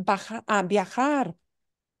gustaba viajar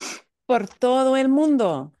por todo el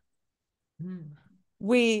mundo.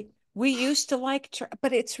 We used to like,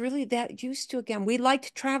 but it's really that used to again. We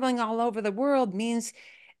liked traveling all over the world means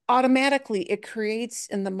automatically it creates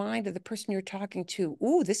in the mind of the person you're talking to,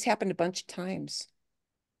 ooh, this happened a bunch of times.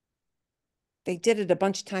 They did it a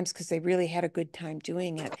bunch of times because they really had a good time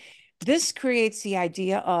doing it. This creates the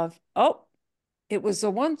idea of, oh, it was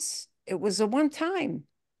a one time.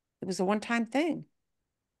 It was a one-time thing.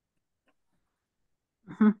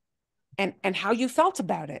 And how you felt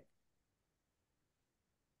about it.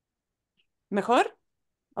 ¿Mejor?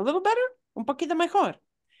 A little better? Un poquito mejor.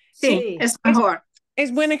 Sí, es mejor.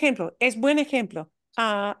 Es buen ejemplo, es buen ejemplo.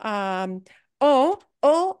 O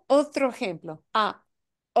otro ejemplo.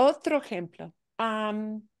 Otro ejemplo.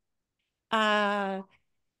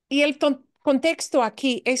 Y el contexto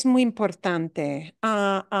aquí es muy importante.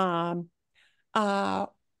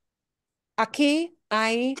 Aquí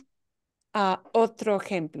hay otro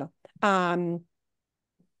ejemplo.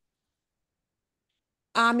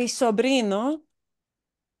 a mi sobrino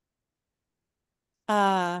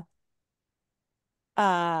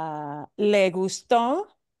le gustó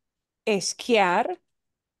esquiar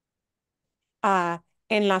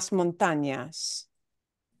en las montañas.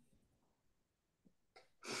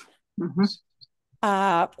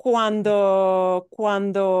 Cuando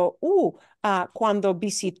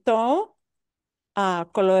visitó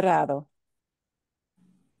Colorado.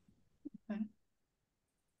 Okay.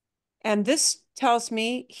 And this tells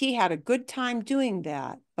me he had a good time doing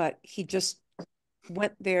that, but he just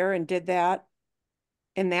went there and did that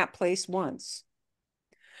in that place once.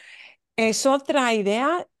 Es otra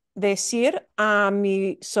idea decir a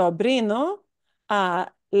mi sobrino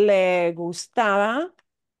le gustaba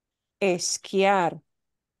esquiar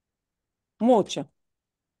mucho.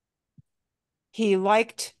 He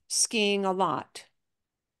liked skiing a lot,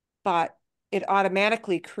 but it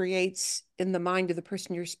automatically creates in the mind of the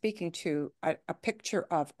person you're speaking to a picture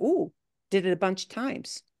of, ooh, did it a bunch of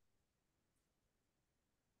times.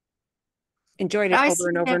 Enjoyed it over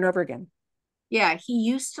and over and over again. Yeah, he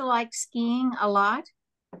used to like skiing a lot.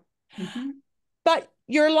 But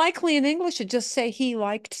you're likely in English to just say he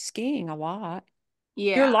liked skiing a lot.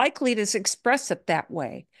 Yeah. You're likely to express it that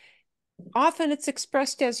way. Often it's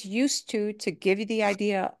expressed as used to give you the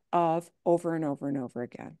idea of over and over and over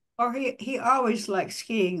again. Or he always liked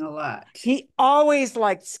skiing a lot. He always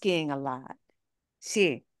liked skiing a lot.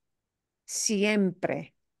 Sí.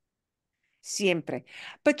 Siempre. Siempre.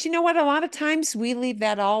 But you know what? A lot of times we leave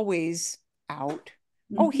that always out.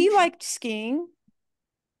 Oh, he liked skiing.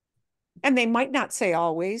 And they might not say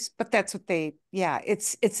always, but that's what they, yeah,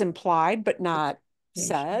 it's implied, but not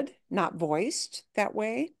said, not voiced that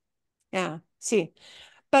way. Yeah, sí.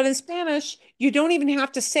 But in Spanish, you don't even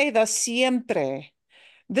have to say the siempre.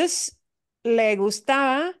 This le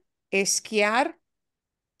gustaba esquiar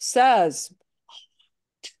says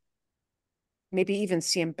maybe even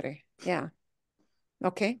siempre. Yeah.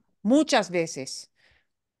 Okay. Muchas veces.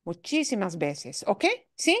 Muchísimas veces. Okay.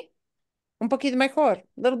 ¿Sí? Un poquito mejor. A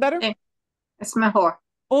little better? Es mejor.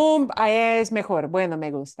 Es mejor. Bueno,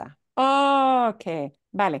 me gusta. Ok.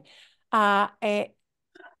 Vale.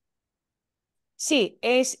 Sí,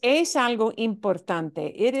 es algo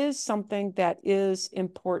importante. It is something that is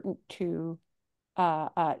important to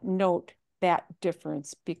note that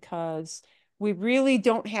difference because we really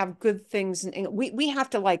don't have good things in English. We have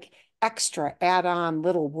to like extra add on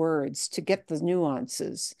little words to get the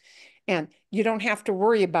nuances. And you don't have to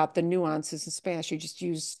worry about the nuances in Spanish. You just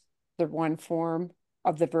use the one form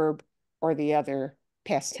of the verb or the other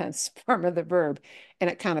past tense form of the verb. And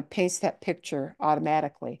it kind of paints that picture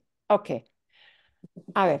automatically. Okay.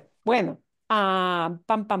 A ver, bueno. Pam,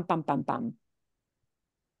 pam, pam, pam, pam.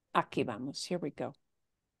 Aquí vamos. Here we go.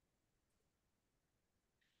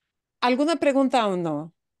 ¿Alguna pregunta o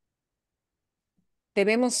no?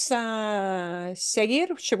 ¿Debemos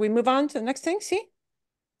seguir? Should we move on to the next thing? ¿Sí?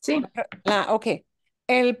 Sí. Ok.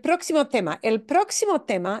 El próximo tema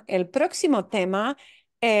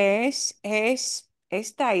es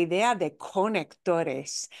esta idea de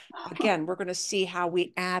conectores. Again, we're going to see how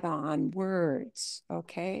we add on words,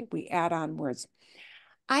 okay? We add on words.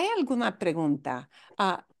 ¿Hay alguna pregunta?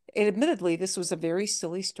 Admittedly, this was a very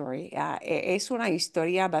silly story. Es una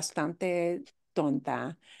historia bastante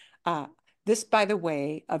tonta. This, by the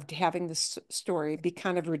way, of having this story be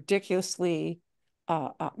kind of ridiculously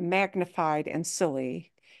magnified and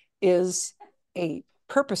silly is a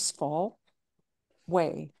purposeful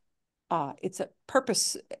way. It's a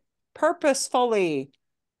purposefully.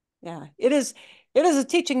 Yeah, it is a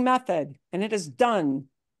teaching method and it is done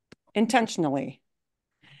intentionally.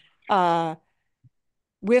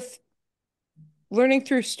 With learning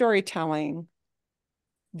through storytelling,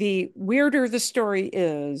 the weirder the story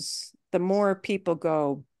is, the more people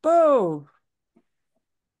go, boo,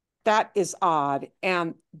 that is odd.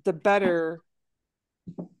 And the better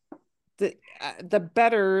the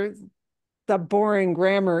boring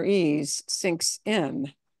grammar ease sinks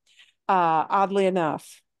in. Oddly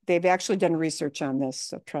enough, they've actually done research on this,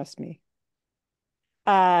 so trust me.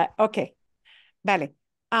 Okay, vale.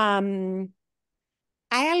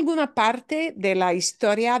 ¿Hay alguna parte de la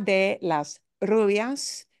historia de las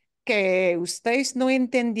rubias que ustedes no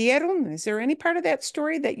entendieron? Is there any part of that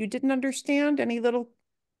story that you didn't understand? Any little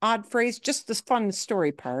odd phrase? Just this fun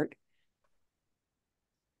story part.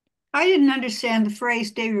 I didn't understand the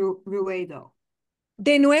phrase de ruedo.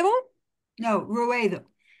 ¿De nuevo? No, ruedo.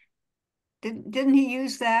 Didn't he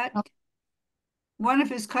use that? One of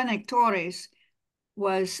his conectores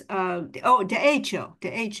was, de hecho.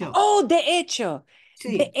 Oh, de hecho.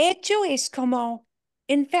 Sí. De hecho es como,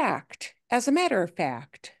 in fact, as a matter of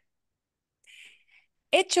fact.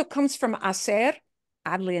 hecho comes from hacer,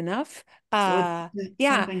 oddly enough. So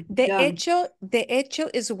Yeah, something de done. hecho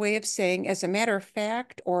is a way of saying, as a matter of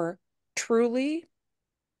fact, or truly.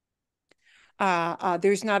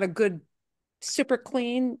 There's not a good super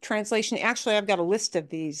clean translation. Actually, I've got a list of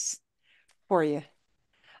these for you.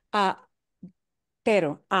 And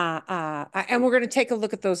we're going to take a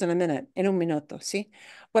look at those in a minute, en un minuto, see?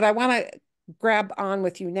 What I want to grab on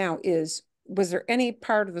with you now is, was there any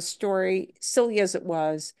part of the story, silly as it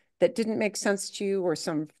was, that didn't make sense to you, or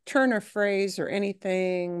some turn or phrase or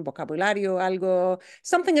anything, vocabulario, algo,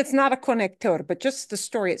 something that's not a conector, but just the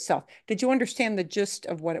story itself? Did you understand the gist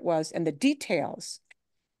of what it was and the details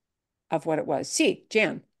of what it was? See,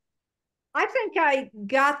 Jan. I think I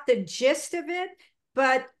got the gist of it,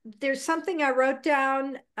 but there's something I wrote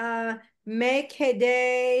down, me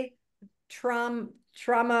quedé trauma,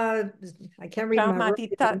 I can't read my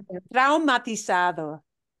writing. Traumatizado.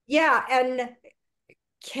 Yeah, and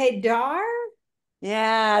quedar?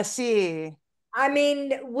 Yeah, sí. I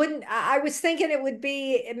mean, wouldn't I was thinking it would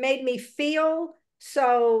be, it made me feel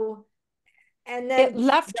so, and then It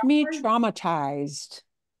left me traumatized.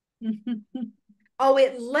 oh,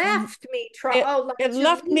 it left me like it to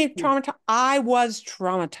left me leave. traumatized. I was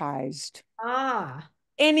traumatized. Ah.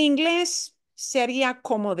 En inglés sería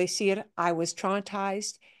como decir I was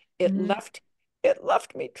traumatized. It left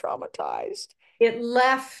me traumatized. It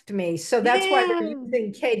left me. So that's why they're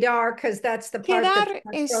using quedar, because that's the part Quedar that's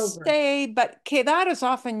left is over. stay, but quedar is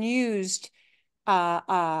often used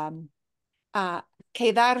quedarse.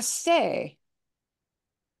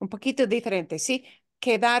 Un poquito diferente, ¿sí?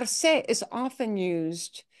 Quedarse is often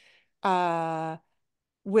used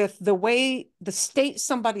with the way, the state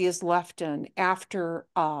somebody is left in after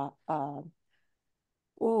kind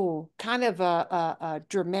of a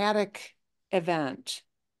dramatic event.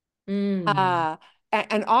 And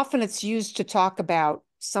often it's used to talk about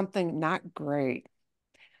something not great.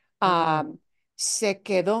 Se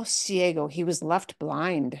quedó ciego. He was left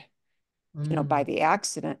blind, by the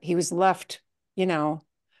accident. He was left,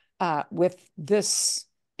 with this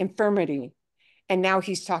infirmity. And now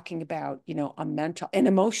he's talking about, an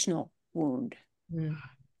emotional wound. Me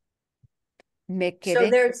So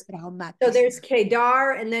quedé there's traumatizado.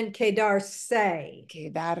 quedar and then quedarse.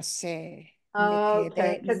 Quedarse.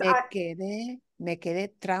 Okay, Me quedé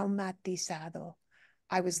traumatizado.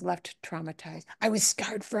 I was left traumatized. I was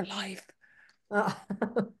scarred for life. I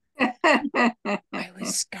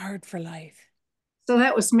was scarred for life. So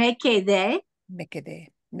that was me quedé. Me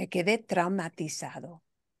quedé traumatizado.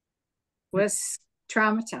 Was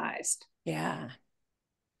traumatized. Yeah.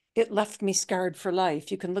 It left me scarred for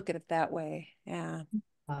life. You can look at it that way. Yeah.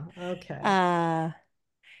 Okay.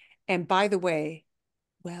 And by the way,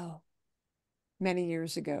 well, many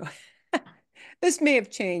years ago, this may have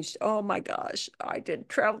changed. Oh my gosh. I did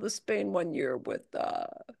travel to Spain one year with a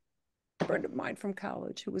friend of mine from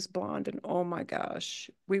college who was blonde. And oh my gosh,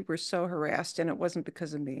 we were so harassed. And it wasn't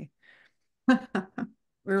because of me.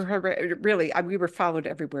 We were followed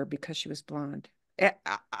everywhere because she was blonde.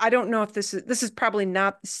 I don't know if this is probably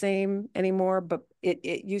not the same anymore, but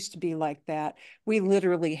it used to be like that. We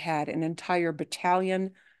literally had an entire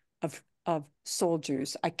battalion of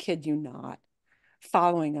soldiers, I kid you not,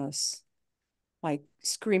 following us, like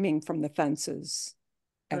screaming from the fences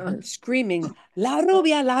at her, screaming, La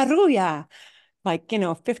Rubia, like,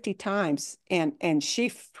 50 times. And she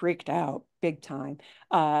freaked out big time.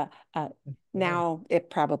 Now it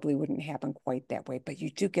probably wouldn't happen quite that way, but you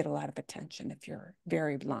do get a lot of attention if you're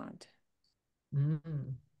very blonde.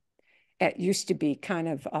 It used to be kind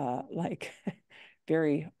of like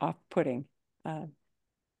very off-putting.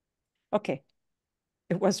 Okay,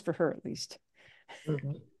 it was for her at least.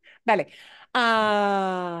 Vale.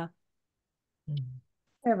 I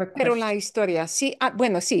have a Pero question. la historia, sí.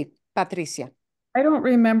 Bueno, sí, Patricia. I don't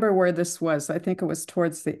remember where this was. I think it was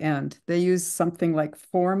towards the end. They used something like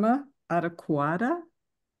forma adequada.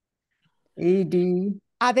 AD.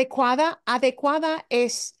 Adequada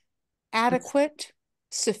es adequate,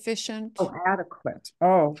 sufficient. Oh, adequate.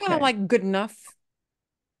 Oh, Kind of okay. like good enough.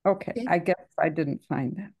 Okay. Okay. I guess I didn't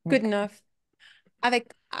find that. Good Okay. enough.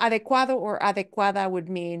 Adecuado or adecuada would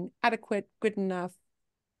mean adequate, good enough.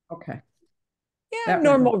 Okay. Yeah, That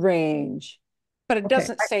normal range. But it Okay.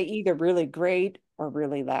 doesn't say either really great or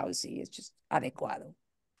really lousy. It's just adecuado.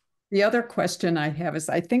 The other question I have is,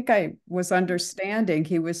 I think I was understanding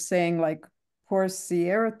he was saying, like, por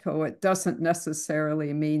cierto, it doesn't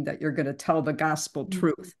necessarily mean that you're going to tell the gospel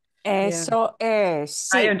truth. Eso es.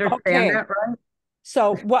 I Sí, understand okay. that, right?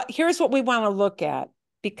 So here's what we want to look at.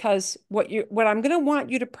 because what I'm going to want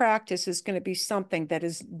you to practice is going to be something that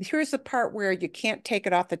is, here's the part where you can't take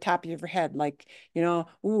it off the top of your head, like, you know,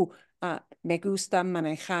 me gusta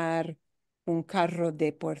manejar un carro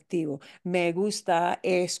deportivo. Me gusta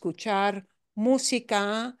escuchar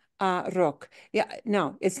música rock. Yeah,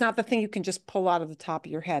 no, it's not the thing you can just pull out of the top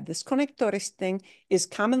of your head. This conectores thing is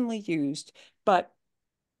commonly used, but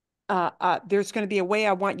there's going to be a way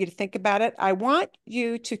I want you to think about it. I want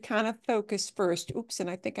you to kind of focus first. Oops, and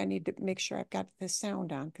I think I need to make sure I've got the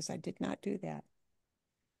sound on because I did not do that.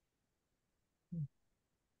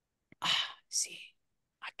 Sí.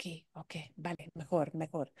 Aquí. Okay. Vale.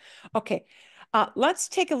 Mejor. Okay. Let's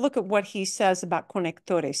take a look at what he says about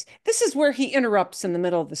conectores. This is where he interrupts in the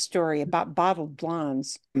middle of the story about bottled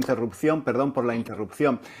blondes. Interrupción, perdón por la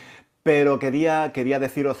interrupción. Pero quería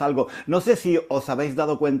deciros algo. No sé si os habéis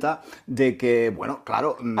dado cuenta de que, bueno,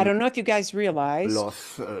 claro, I don't know if you guys realize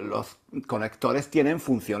los conectores tienen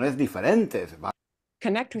funciones diferentes, ¿vale?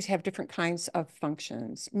 Connectors have different kinds of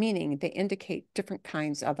functions, meaning they indicate different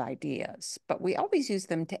kinds of ideas, but we always use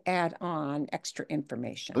them to add on extra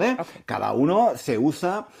information. ¿Vale? Okay. Cada uno se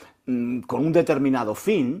usa con un determinado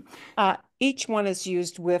fin. Each one is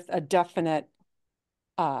used with a definite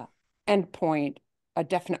endpoint, a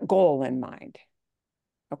definite goal in mind.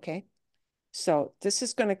 Okay? So this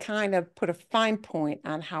is going to kind of put a fine point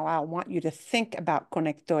on how I want you to think about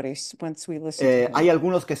conectores once we listen to them. Hay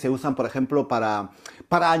algunos que se usan, por ejemplo, para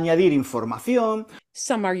añadir información.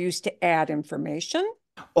 Some are used to add information.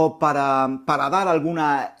 O para dar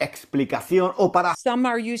alguna explicación, o para Some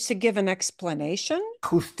are used to give an explanation.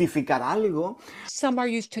 Justificar algo. Some are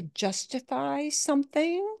used to justify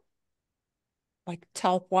something, like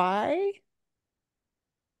tell why.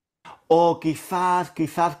 O quizás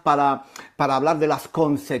para hablar de las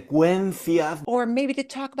consecuencias. Or maybe to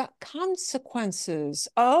talk about consequences.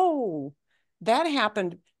 Oh, that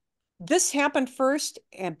happened. This happened first,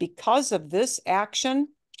 and because of this action,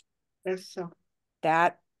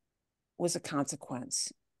 that was a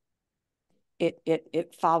consequence.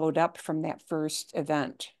 It followed up from that first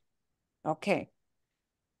event. Okay.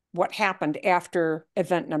 What happened after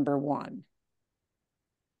event number 1?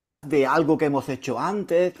 De algo que hemos hecho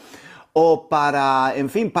antes, o para, en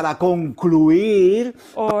fin, para concluir.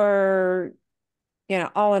 Or, you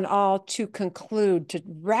know, all in all, to conclude, to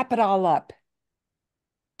wrap it all up,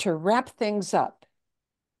 to wrap things up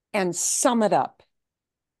and sum it up.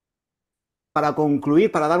 Para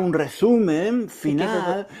concluir, para dar un resumen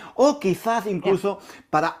final, o quizás incluso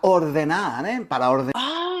para ordenar, para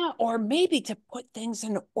ordenar. Or maybe to put things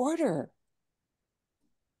in order.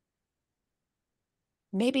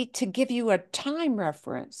 Maybe to give you a time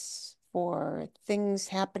reference for things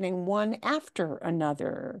happening one after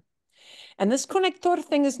another. And this conector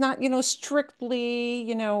thing is not, you know, strictly,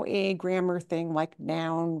 you know, a grammar thing like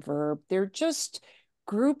noun, verb. They're just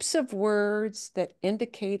groups of words that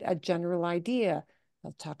indicate a general idea.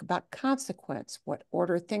 They'll talk about consequence, what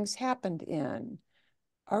order things happened in,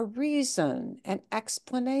 a reason, an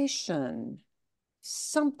explanation,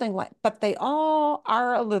 something like, but they all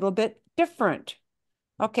are a little bit different.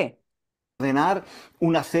 Okay. Ordenar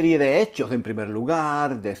una serie de hechos en primer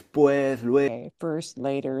lugar, después, luego, okay. First,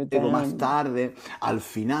 later, then. Luego más tarde, al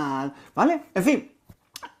final, ¿vale? En fin,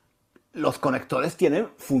 los conectores tienen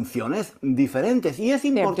funciones diferentes y es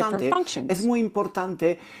importante, es muy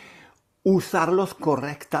importante usarlos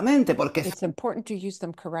correctamente porque it's important to use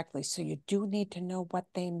them correctly, so you do need to know what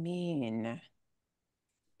they mean.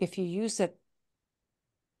 If you use it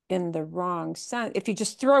in the wrong sense, if you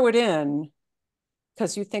just throw it in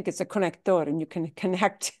because you think it's a conector and you can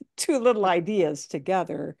connect two little ideas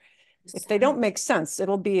together, if they don't make sense,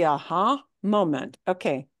 it'll be a moment.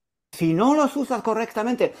 Okay. Si no los usas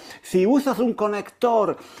correctamente, si usas un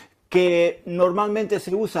conector que normalmente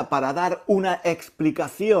se usa para dar una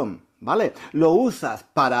explicación, ¿vale? Lo usas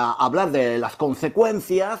para hablar de las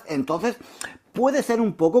consecuencias, entonces puede ser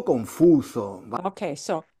un poco confuso. ¿Vale? Okay,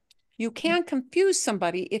 so you can confuse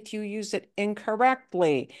somebody if you use it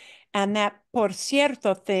incorrectly. And that por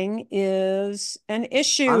cierto thing is an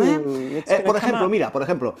issue. ¿Vale? Por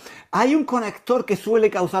ejemplo, hay un conector que suele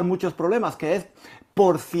causar muchos problemas, que es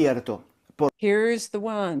por cierto. Here's the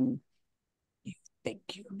one. You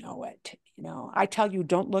think you know it. You know, I tell you,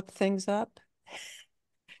 don't look things up.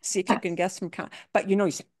 See if you can guess some but you know,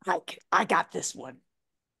 you say, I got this one.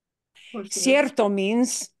 Cierto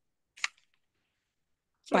means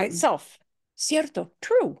by itself. Cierto,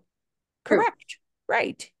 true, correct,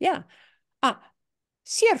 right, yeah.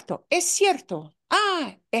 Cierto, es cierto.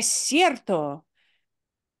 Es cierto.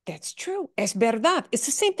 That's true. Es verdad. It's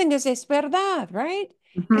the same thing as es verdad, right?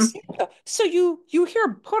 Es cierto. So you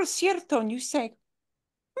hear por cierto and you say,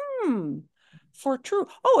 for true.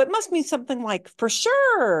 Oh, it must mean something like for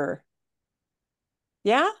sure.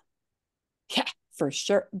 Yeah? Yeah, for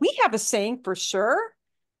sure. We have a saying for sure.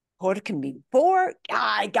 Or it can mean for.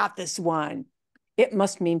 I got this one. It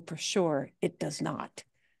must mean for sure. It does not.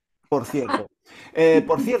 Por cierto,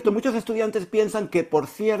 muchos estudiantes piensan que por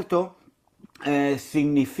cierto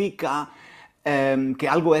significa que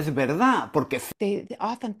algo es verdad, porque They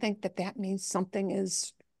often think that that means something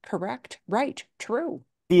is correct, right, true.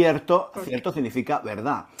 cierto significa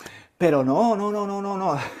verdad. Pero no. No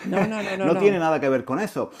tiene nada que ver con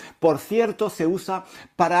eso. Por cierto se usa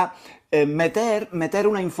para meter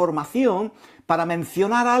una información, para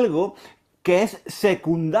mencionar algo que es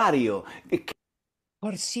secundario.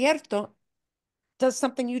 Por cierto does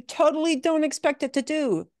something you totally don't expect it to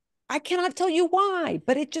do. I cannot tell you why,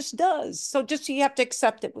 but it just does. So just you have to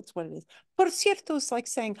accept it. What's what it is. Por cierto is like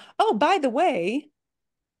saying, oh, by the way,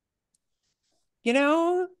 you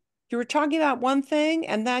know, you were talking about one thing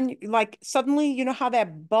and then like suddenly, you know how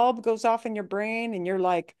that bulb goes off in your brain and you're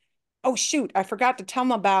like, oh, shoot, I forgot to tell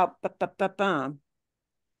them about, but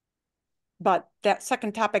that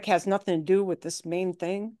second topic has nothing to do with this main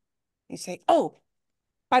thing. You say, oh,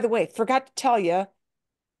 by the way, forgot to tell you,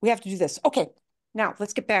 we have to do this. Okay, now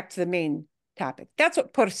let's get back to the main topic. That's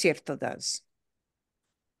what por cierto does.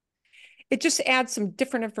 It just adds some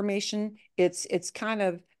different information. It's kind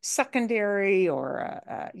of secondary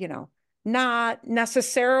or, you know, not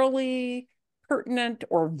necessarily pertinent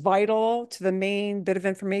or vital to the main bit of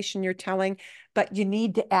information you're telling, but you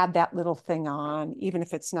need to add that little thing on, even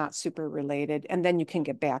if it's not super related, and then you can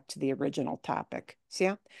get back to the original topic. See?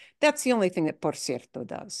 Yeah? That's the only thing that por cierto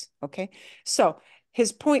does, okay? So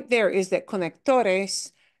his point there is that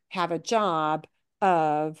conectores have a job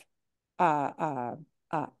of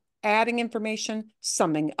adding information,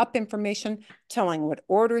 summing up information, telling what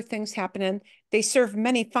order things happen in. They serve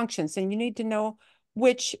many functions, and you need to know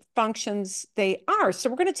which functions they are. So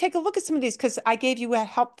we're going to take a look at some of these because I gave you a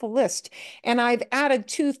helpful list, and I've added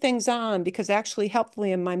 2 things on because actually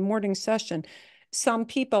helpfully in my morning session, some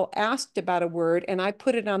people asked about a word and I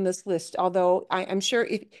put it on this list, although I'm sure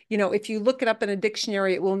if, you know, if you look it up in a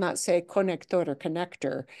dictionary, it will not say conector or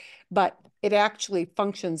connector, but it actually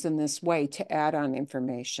functions in this way to add on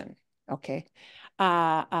information, okay?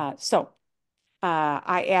 So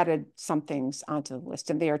I added some things onto the list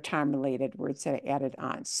and they are time-related words that I added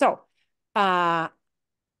on. So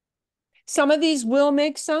some of these will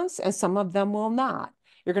make sense and some of them will not.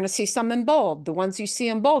 You're going to see some in bold. The ones you see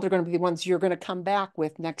in bold are going to be the ones you're going to come back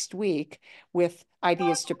with next week with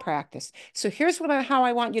ideas to practice. So here's how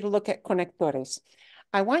I want you to look at conectores.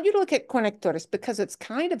 I want you to look at conectores because it's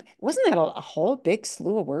kind of, wasn't that a whole big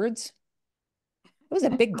slew of words? It was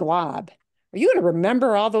a big glob. Are you going to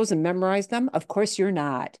remember all those and memorize them? Of course you're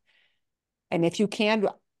not. And if you can,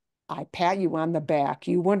 I pat you on the back.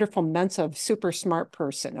 You wonderful Mensa super smart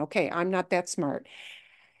person. Okay, I'm not that smart.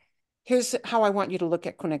 Here's how I want you to look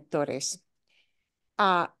at conectores.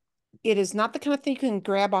 It is not the kind of thing you can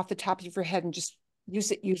grab off the top of your head and just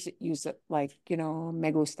use it like, you know,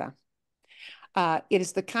 me gusta. It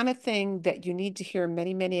is the kind of thing that you need to hear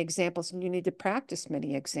many, many examples and you need to practice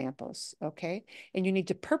many examples, okay? And you need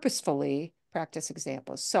to purposefully practice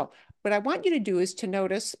examples. So what I want you to do is to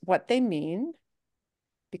notice what they mean,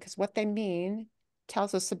 because what they mean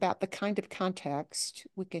tells us about the kind of context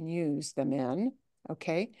we can use them in,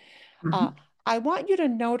 okay? I want you to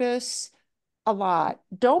notice a lot.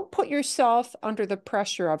 Don't put yourself under the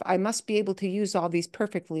pressure of, I must be able to use all these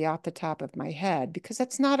perfectly off the top of my head, because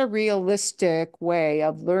that's not a realistic way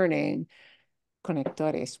of learning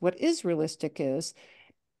conectores. What is realistic is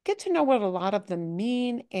get to know what a lot of them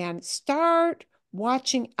mean and start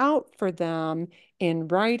watching out for them in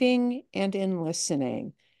writing and in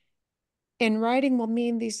listening. In writing will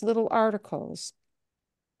mean these little articles,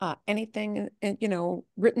 anything, you know,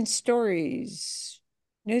 written stories,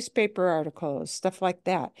 newspaper articles, stuff like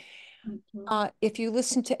that. If you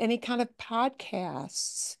listen to any kind of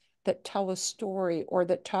podcasts that tell a story or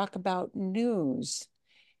that talk about news,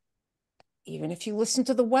 even if you listen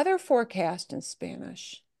to the weather forecast in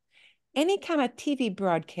Spanish, any kind of TV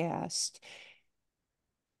broadcast,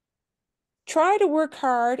 try to work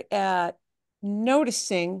hard at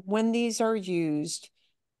noticing when these are used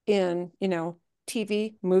in, you know,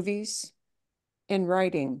 TV, movies, in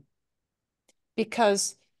writing.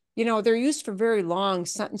 Because, you know, they're used for very long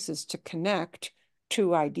sentences to connect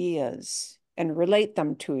two ideas and relate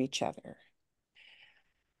them to each other.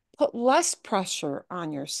 Put less pressure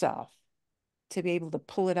on yourself to be able to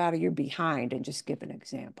pull it out of your behind and just give an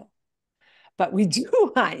example. But we do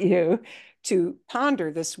want you to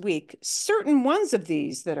ponder this week certain ones of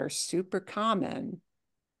these that are super common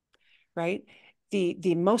right?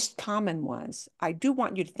 The most common ones. I do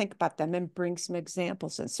want you to think about them and bring some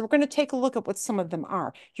examples in. So we're going to take a look at what some of them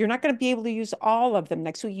are. You're not going to be able to use all of them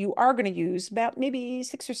next week. You are going to use about maybe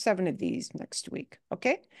 6 or 7 of these next week,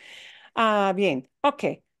 okay? Bien,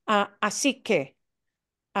 okay. Así que,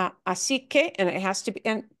 and it has to be,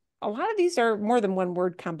 and a lot of these are more than one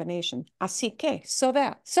word combination. Así que, so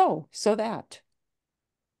that, so that.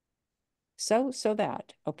 So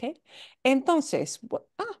that, okay? Entonces,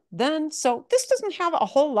 then, so this doesn't have a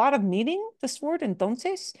whole lot of meaning, this word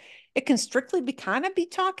entonces. It can strictly be kind of be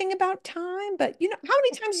talking about time, but you know, how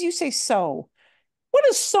many times do you say so? What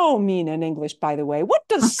does so mean in English, by the way? What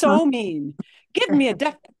does so mean? Give me a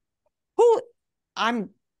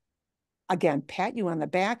again, pat you on the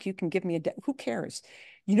back. You can give me who cares?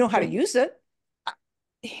 You know how to use it.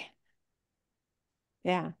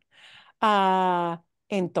 Yeah.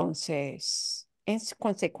 Entonces, es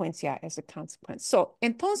consecuencia as a consequence. So,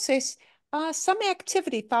 entonces, some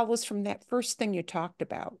activity follows from that first thing you talked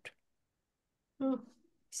about.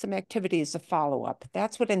 Some activity is a follow-up.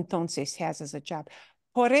 That's what entonces has as a job.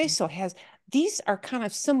 Por eso these are kind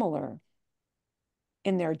of similar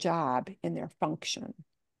in their job, in their function.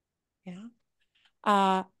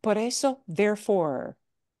 Yeah. Por eso, therefore.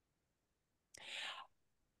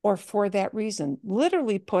 Or for that reason.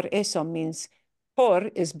 Literally, por eso means por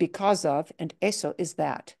is because of, and eso is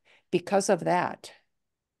that. Because of that.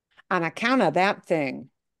 On account of that thing.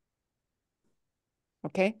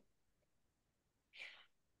 Okay?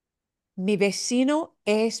 Mi vecino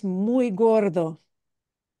es muy gordo.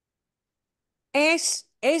 Es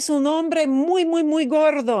un hombre muy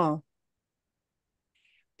gordo.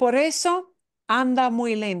 Por eso anda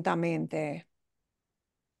muy lentamente.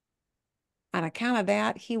 On account of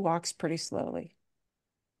that, he walks pretty slowly.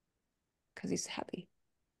 Because he's heavy.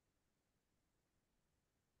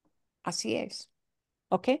 Así es.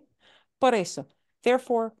 Okay? Por eso.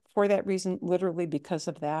 Therefore, for that reason, literally because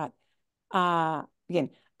of that. Bien.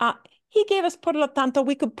 He gave us por lo tanto.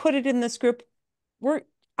 We could put it in this group.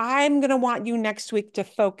 I'm going to want you next week to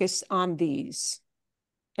focus on these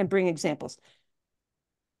and bring examples.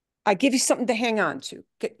 I give you something to hang on to.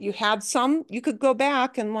 You had some, you could go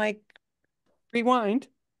back and like rewind,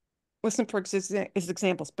 listen for his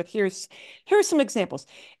examples, but here's some examples.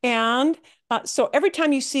 And so every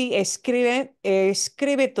time you see escribe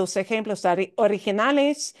tus ejemplos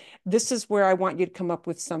originales, this is where I want you to come up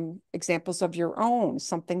with some examples of your own,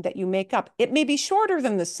 something that you make up. It may be shorter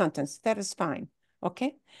than this sentence. That is fine.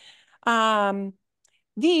 Okay.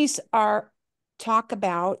 These talk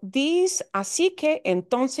about these, así que,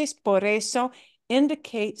 entonces, por eso,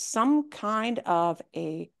 indicate some kind of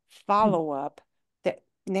a follow-up that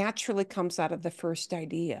naturally comes out of the first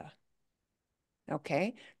idea.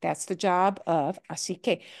 Okay, that's the job of así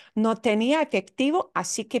que. No tenía efectivo,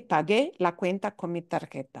 así que pagué la cuenta con mi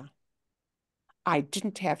tarjeta. I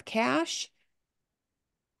didn't have cash,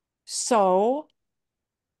 so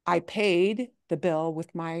I paid the bill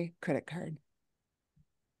with my credit card.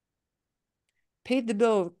 Paid the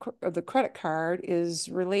bill of the credit card is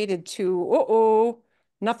related to,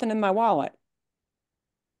 nothing in my wallet.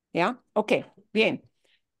 Yeah? Okay, bien.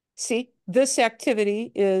 See, this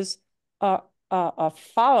activity is a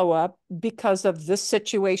follow-up because of this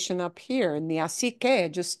situation up here. And the así que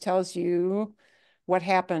just tells you what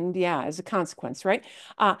happened, yeah, as a consequence, right?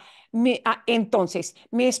 Entonces,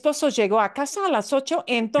 mi esposo llegó a casa a las 8,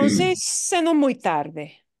 entonces cenó muy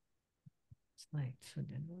tarde.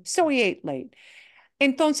 So he ate late.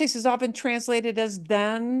 Entonces is often translated as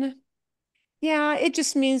then. Yeah, it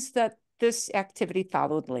just means that this activity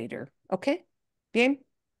followed later. Okay? Bien?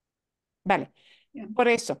 Vale. Yeah. Por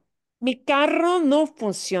eso, mi carro no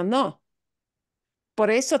funcionó. Por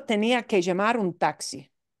eso tenía que llamar un taxi.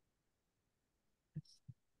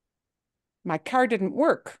 My car didn't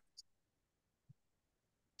work.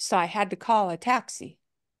 So I had to call a taxi.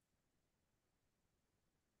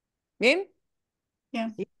 Bien? Yeah.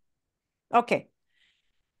 Okay.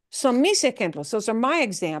 So mis ejemplos, those are my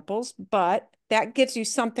examples, but that gives you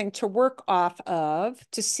something to work off of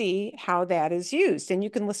to see how that is used. And you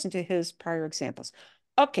can listen to his prior examples.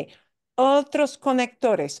 Okay. Otros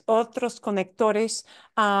conectores.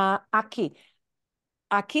 Aquí.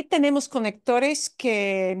 Aquí tenemos conectores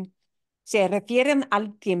que se refieren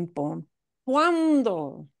al tiempo.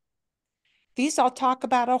 ¿Cuándo? These all talk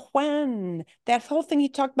about a when. That whole thing you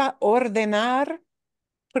talked about, ordenar,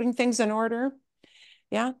 putting things in order.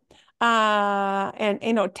 Yeah. And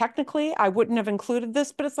you know, technically I wouldn't have included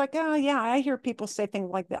this, but it's like, oh yeah, I hear people say things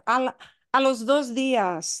like that. A los 2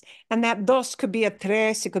 días. And that dos could be a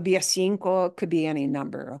tres, it could be a cinco, it could be any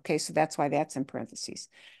number. Okay, so that's why that's in parentheses.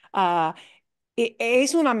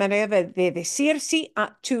 Es una manera de decir sí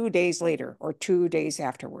 2 days later or 2 days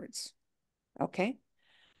afterwards. Okay.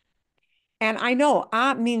 And I know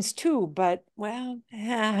means two, but well,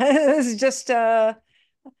 it's just a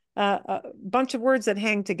bunch of words that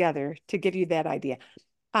hang together to give you that idea.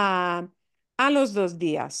 A los 2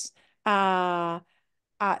 días.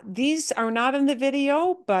 These are not in the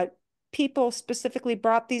video, but people specifically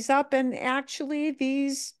brought these up, and actually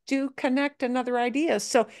these do connect another idea.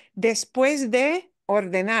 So después de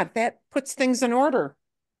ordenar, that puts things in order.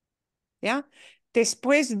 Yeah.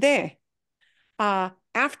 Después de,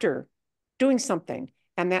 after doing something.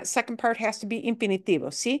 And that second part has to be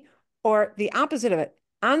infinitivo, see? Or the opposite of it,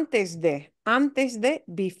 antes de,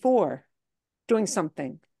 before doing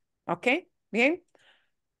something. Okay? Bien?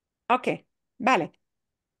 Okay, vale.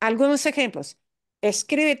 Algunos ejemplos.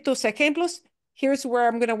 Escribe tus ejemplos. Here's where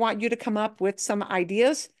I'm going to want you to come up with some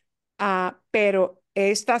ideas. Pero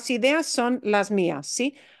estas ideas son las mías,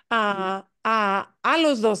 ¿sí? A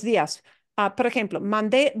los 2 días. Por ejemplo,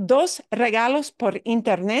 mandé 2 regalos por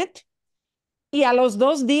internet y a los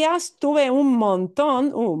 2 días tuve un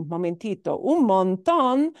montón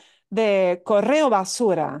de correo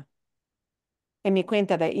basura en mi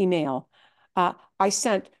cuenta de email. I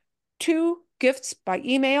sent 2 gifts by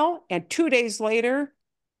email, and 2 days later,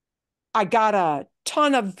 I got a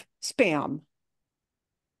ton of spam.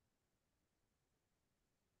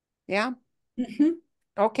 Yeah?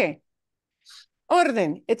 Okay.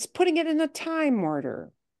 Orden, it's putting it in a time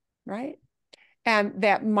order, right? And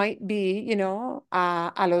that might be,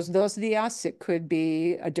 a los 2 días, it could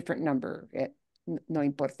be a different number. No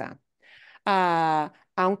importa.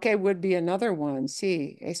 Aunque would be another one.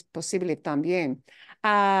 Sí, es posible también.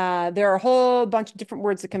 There are a whole bunch of different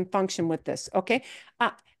words that can function with this, okay?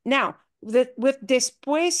 Now, with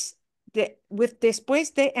después de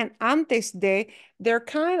and antes de, they're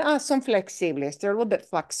kind of son flexibles. They're a little bit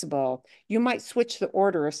flexible. You might switch the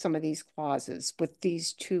order of some of these clauses with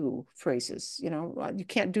these 2 phrases. You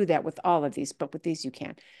can't do that with all of these, but with these you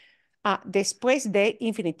can. Después de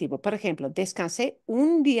infinitivo. Por ejemplo, descansé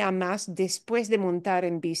un día más después de montar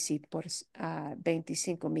en bici por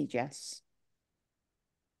 25 millas.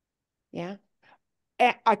 Yeah.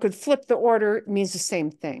 I could flip the order. It means the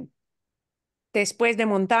same thing. Después de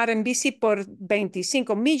montar en bici por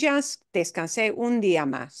 25 millas, descansé un día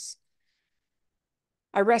más.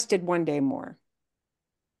 I rested 1 day more.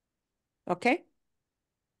 Okay?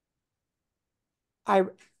 I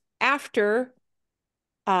rested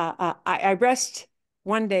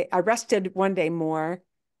 1 day more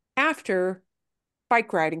after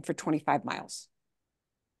bike riding for 25 miles.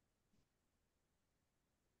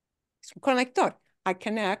 It's a conector. I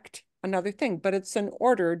connect another thing, but it's an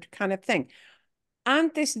ordered kind of thing.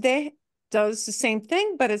 Antes de does the same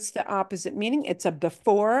thing, but it's the opposite meaning. It's a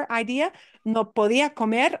before idea. No podía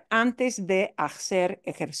comer antes de hacer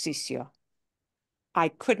ejercicio. I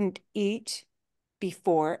couldn't eat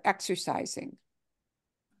before exercising.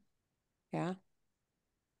 Yeah.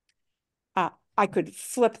 I could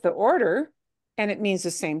flip the order and it means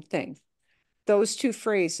the same thing. Those 2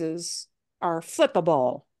 phrases are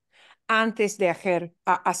flippable. Antes de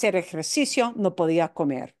hacer ejercicio, no podía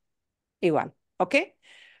comer. Igual, okay?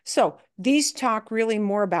 So these talk really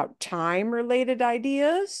more about time-related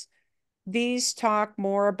ideas. These talk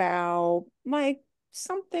more about like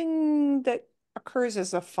something that occurs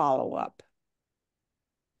as a follow-up.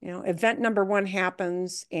 Event number 1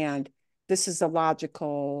 happens, and this is a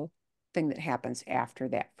logical thing that happens after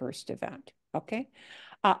that first event, okay?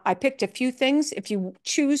 I picked a few things. If you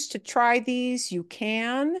choose to try these, you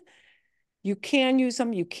can. You can use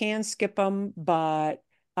them, you can skip them, but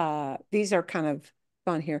these are kind of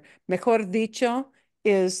fun here. Mejor dicho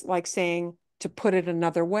is like saying to put it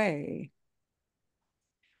another way.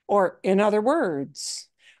 Or in other words,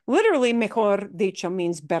 literally mejor dicho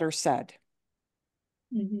means better said.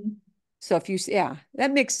 So if you,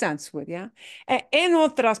 that makes sense with, En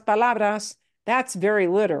otras palabras, that's very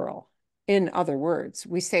literal. In other words,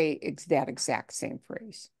 we say that exact same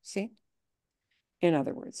phrase, see? In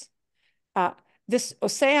other words. This o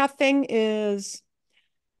sea thing is,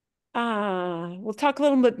 we'll talk a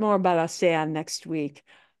little bit more about o sea next week.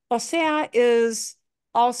 O sea is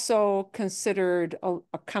also considered a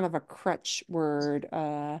kind of a crutch word.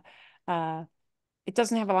 It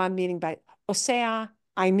doesn't have a lot of meaning, but o sea,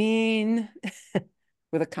 I mean,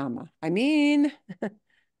 with a comma, I mean,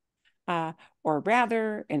 or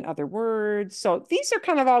rather, in other words. So these are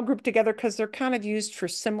kind of all grouped together because they're kind of used for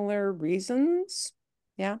similar reasons.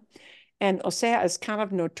 Yeah. And o sea is kind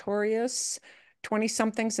of notorious.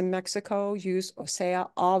 20-somethings in Mexico use o sea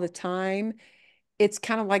all the time. It's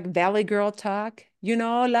kind of like Valley Girl talk,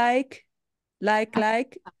 like, Like.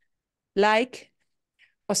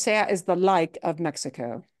 O sea is the like of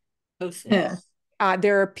Mexico. Yeah.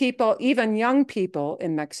 There are people, even young people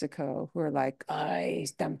in Mexico, who are like, ay,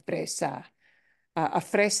 tan fresa. A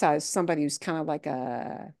fresa is somebody who's kind of like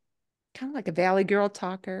a valley girl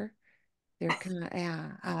talker. They're kind of,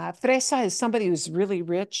 yeah. Fresa is somebody who's really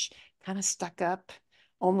rich, kind of stuck up,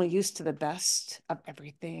 only used to the best of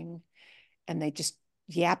everything. And they just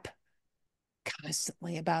yap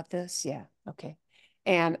constantly about this. Yeah. Okay.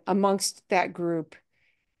 And amongst that group,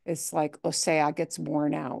 it's like Osea gets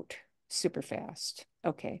worn out super fast.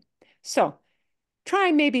 Okay. So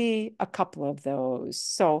try maybe a couple of those.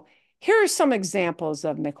 So here are some examples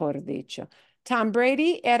of mejor dicho. Tom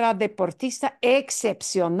Brady era deportista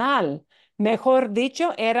excepcional. Mejor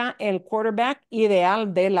dicho, era el quarterback ideal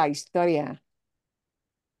de la historia.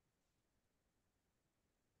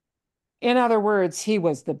 In other words, he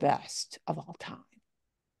was the best of all time.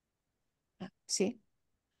 ¿Sí?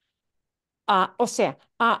 O sea,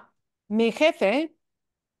 mi jefe,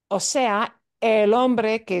 o sea, el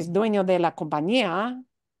hombre que es dueño de la compañía,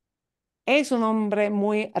 es un hombre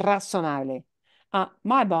muy razonable.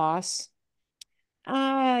 My boss,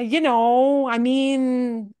 I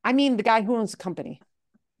mean the guy who owns the company.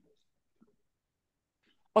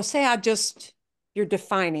 O sea, just you're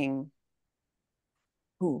defining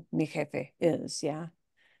who mi jefe is, yeah?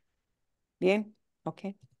 Bien?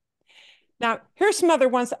 Okay. Now, here's some other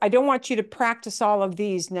ones. I don't want you to practice all of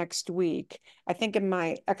these next week. I think in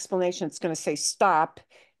my explanation, it's going to say stop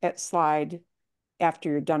at slide after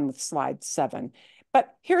you're done with slide 7.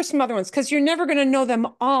 But here's some other ones, because you're never going to know them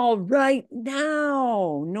all right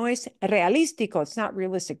now. No es realístico. It's not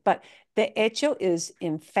realistic. But de hecho is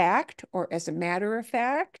in fact, or as a matter of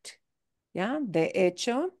fact. Yeah, de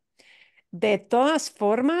hecho. De todas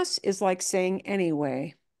formas is like saying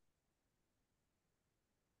anyway.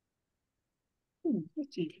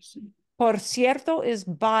 That's interesting. Por cierto is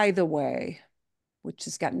by the way, which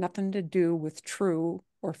has got nothing to do with true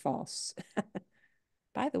or false.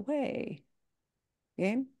 By the way,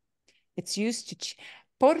 okay? It's used to,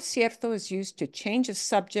 por cierto is used to change a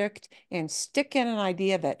subject and stick in an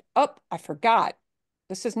idea that, oh, I forgot.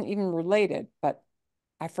 This isn't even related, but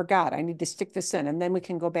I forgot. I need to stick this in. And then we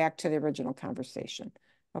can go back to the original conversation.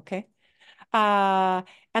 Okay. And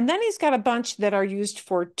then he's got a bunch that are used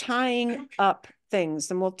for tying up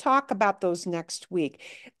things. And we'll talk about those next week.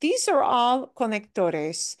 These are all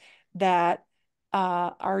conectores that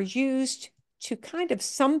are used to kind of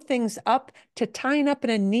sum things up, to tying up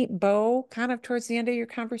in a neat bow, kind of towards the end of your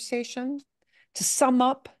conversation, to sum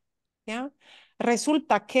up. Yeah.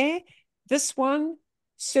 Resulta que, this one,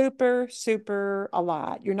 super, super a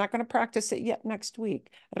lot. You're not going to practice it yet next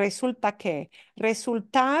week. Resulta que.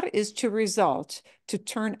 Resultar is to result, to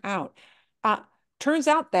turn out. Turns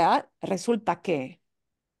out that, resulta que.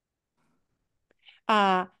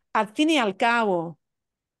 Al fin y al cabo,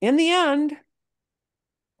 in the end,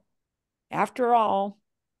 after all,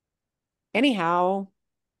 anyhow,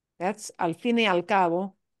 that's al fin y al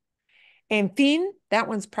cabo. And fin, that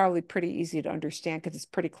one's probably pretty easy to understand because it's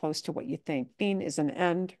pretty close to what you think. Fin is an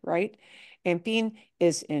end, right? And fin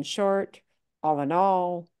is in short, all in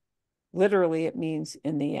all. Literally, it means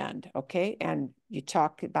in the end, okay? And you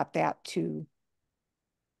talk about that to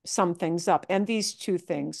sum things up. And these two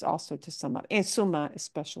things also to sum up. En suma,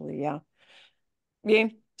 especially, yeah.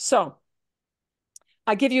 Bien, so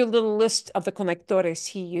I give you a little list of the conectores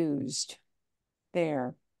he used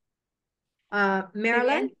there.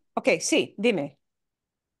 Marilyn? Okay, sí, dime.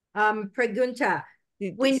 Pregunta.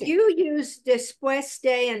 When you use después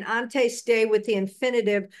de and antes de with the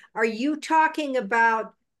infinitive, are you talking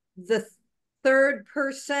about the third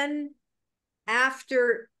person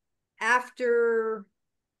after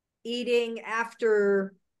eating,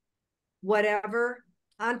 after whatever?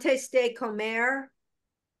 Antes de comer?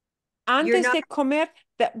 Antes de comer,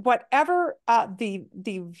 that whatever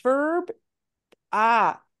the verb,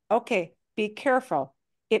 okay, be careful.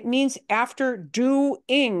 It means after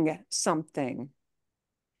doing something.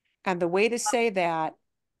 And the way to say that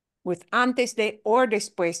with antes de or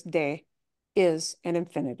después de is an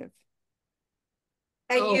infinitive.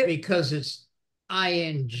 Oh, because it's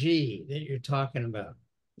ing that you're talking about.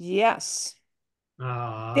 Yes.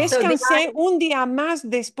 Ah. Descansé un día más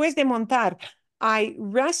después de montar. I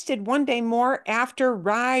rested one day more after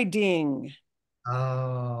riding.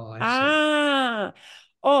 Oh, I see.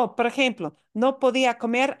 Por ejemplo, no podía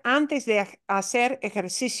comer antes de hacer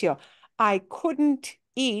ejercicio. I couldn't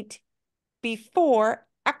eat before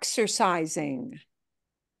exercising.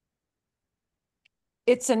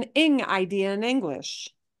 It's an ing idea in English,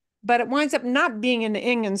 but it winds up not being an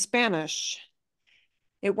ing in Spanish.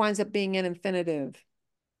 it winds up being an infinitive.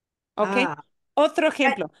 Okay. Ah. Otro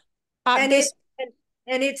ejemplo. And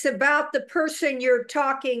it's about the person you're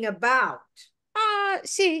talking about.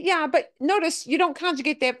 See, yeah, but notice you don't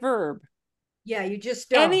conjugate that verb. Yeah, you just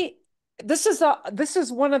don't. This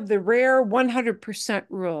is one of the rare 100%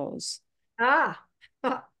 rules.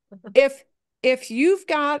 If you've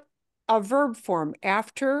got a verb form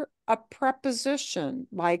after a preposition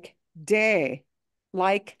like de,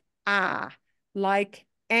 like a, like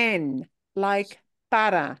en, like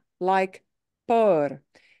para, like por,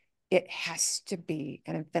 it has to be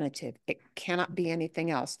an infinitive. It cannot be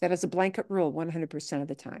anything else. That is a blanket rule 100% of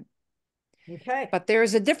the time. Okay. But there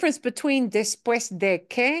is a difference between después de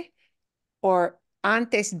que or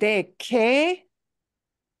antes de que.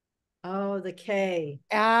 Oh, the K.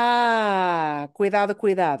 Cuidado,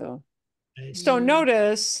 cuidado. So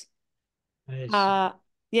notice,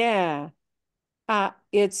 yeah,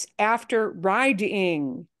 it's after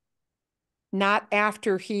riding, not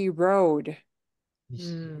after he rode.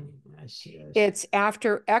 I see. It's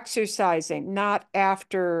after exercising, not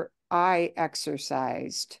after I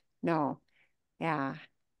exercised. No. Yeah.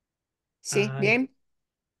 See, bien?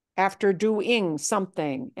 After doing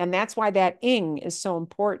something. And that's why that ing is so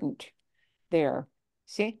important there.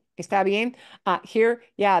 See? Está bien? Here,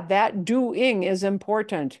 yeah, that doing is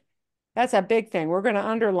important. That's a big thing. We're going to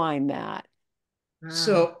underline that.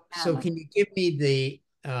 So can you give me the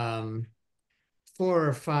 4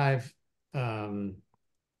 or 5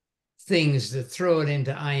 things that throw it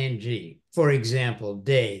into ing? For example,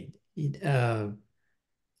 day, that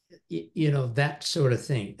sort of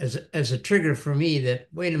thing as a trigger for me that,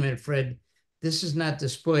 wait a minute, Fred, this is not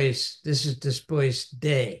después, this is después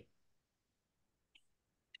de.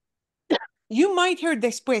 You might hear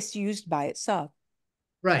después used by itself.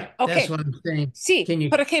 Right, okay. That's what I'm saying. Sí,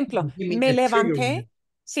 por ejemplo, me levanté.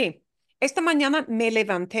 Sí, esta mañana me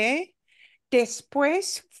levanté,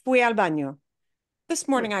 después fui al baño. This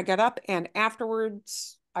morning I got up and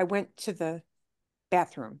afterwards I went to the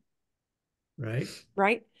bathroom. Right?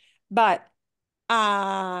 But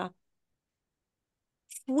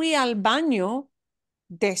fui al baño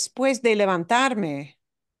después de levantarme.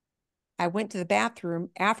 I went to the bathroom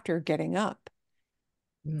after getting up.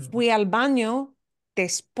 Fui al baño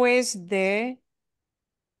después de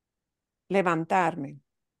levantarme.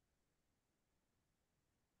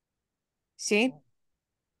 ¿Sí?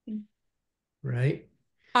 Right.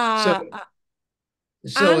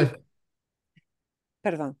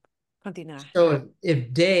 Perdón, continúa. So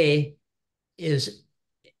if day is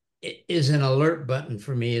an alert button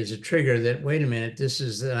for me, as a trigger that, wait a minute, this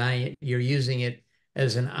is you're using it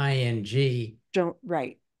as an ing.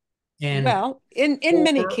 Right. And well, in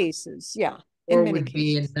many cases, yeah. Or would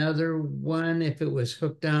be another one if it was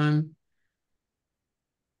hooked on.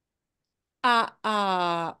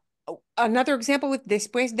 Another example with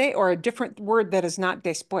después de, or a different word that is not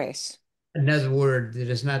después. Another word that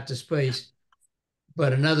is not después,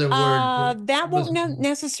 but another word. That won't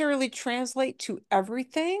necessarily translate to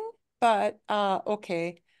everything, but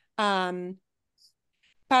okay.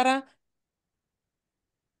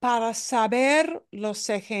 Para saber los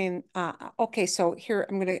okay, so here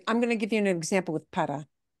I'm gonna give you an example with para.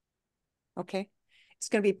 Okay, it's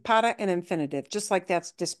gonna be para an infinitive, just like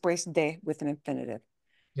that's después de with an infinitive.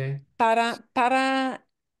 Okay. Para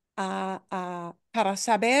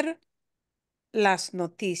saber las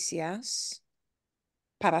noticias,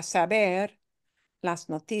 para saber las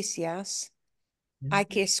noticias, hay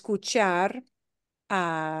que escuchar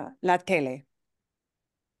la tele.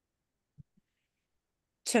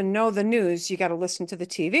 To know the news, you got to listen to the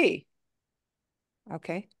TV.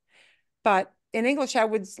 Okay. But in English, I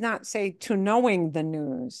would not say to knowing the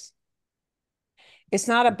news. It's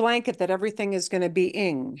not a blanket that everything is going to be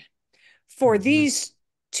ing. For these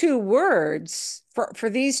two words, for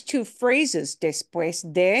these two phrases, después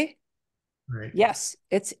de, yes,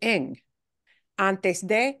 it's ing. Antes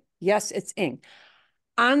de, yes, it's ing.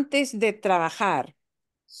 Antes de trabajar,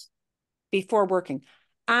 before working.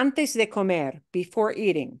 Antes de comer, before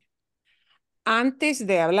eating. Antes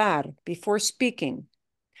de hablar, before speaking.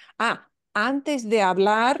 Antes de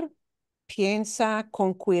hablar, piensa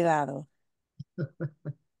con cuidado.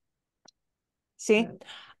 ¿Sí?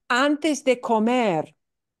 Antes de comer,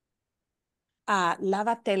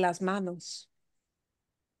 lávate las manos.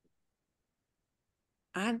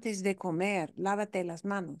 Antes de comer, lávate las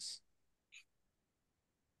manos.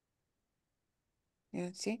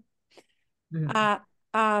 ¿Sí?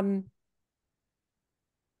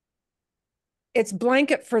 It's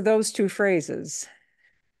blanket for those two phrases.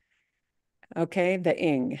 Okay, the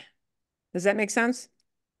ing. Does that make sense?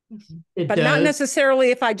 It But not does.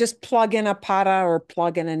 necessarily if I just plug in a para or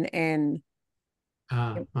plug in an N.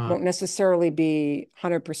 It won't necessarily be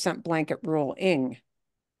 100% blanket rule ing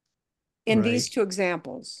in these Right. two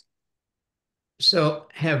examples. So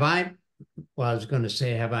have I, well, I was going to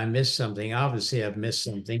say, have I missed something? Obviously, I've missed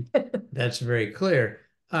something. That's very clear.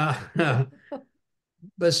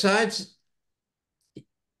 Besides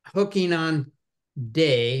hooking on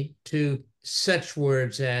de to such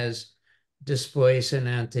words as después and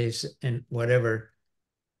antes and whatever,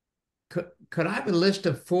 could I have a list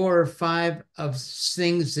of 4 or 5 of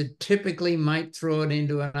things that typically might throw it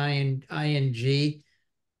into an ing,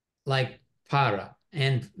 like para?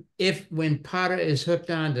 And if when para is hooked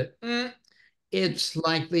on to it's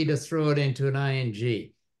likely to throw it into an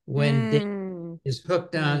ing. When de is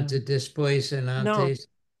hooked on to después and antes,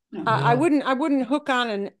 I wouldn't hook on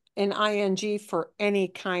an ing for any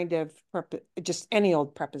kind of just any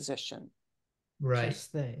old preposition. Right.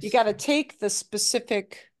 You got to take the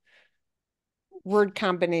specific word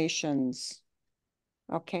combinations.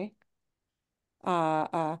 Okay.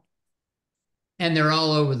 And they're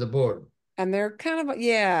all over the board. And they're kind of,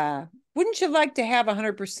 yeah. Wouldn't you like to have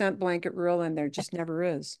 100% blanket rule, and there just never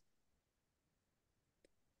is?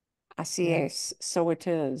 Así es. So it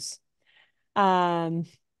is. Yeah,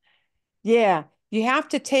 you have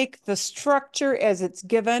to take the structure as it's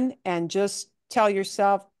given and just tell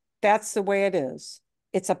yourself that's the way it is.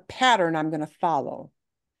 It's a pattern I'm going to follow.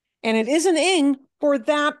 And it is an ing for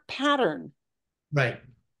that pattern. Right.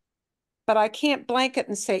 But I can't blanket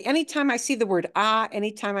and say, anytime I see the word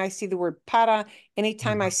anytime I see the word para,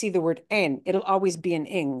 anytime I see the word en, it'll always be an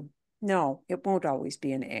ing. No, it won't always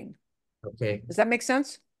be an ing. Okay. Does that make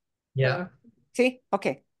sense? Yeah. See?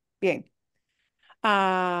 Okay. Bien.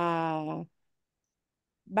 Vale,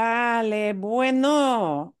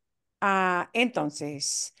 bueno.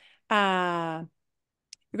 Entonces,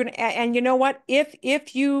 you're gonna, and you know what?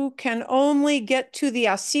 If you can only get to the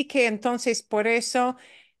así que entonces por eso,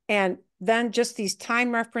 and then just these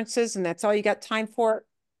time references, and that's all you got time for,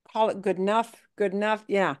 call it good enough. Good enough.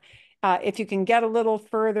 Yeah. If you can get a little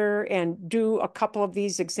further and do a couple of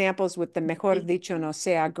these examples with the mejor dicho no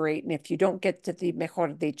sea, great. And if you don't get to the mejor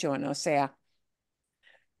dicho no sea,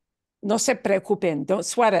 no se preocupen. Don't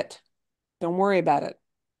sweat it. Don't worry about it.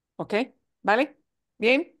 Okay? Vale?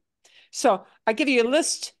 Bien? So I give you a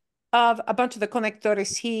list of a bunch of the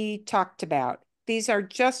conectores he talked about. These are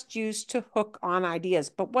just used to hook on ideas,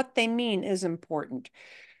 but what they mean is important.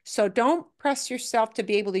 So don't press yourself to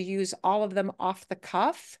be able to use all of them off the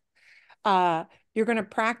cuff. You're going to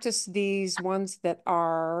practice these ones that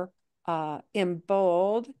are in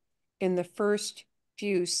bold in the first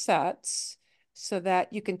few sets so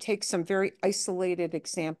that you can take some very isolated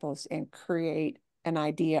examples and create an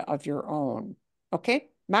idea of your own. Okay?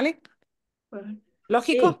 ¿Vale?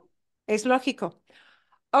 ¿Lógico? Sí. Es lógico.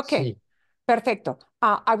 Okay. Sí. Perfecto.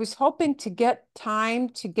 I was hoping to get time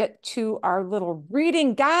to get to our little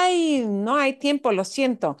reading guide. No hay tiempo, lo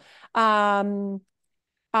siento.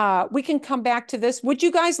 We can come back to this. Would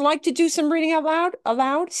you guys like to do some reading out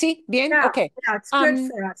loud? Sí? Bien? Yeah, Okay. yeah, it's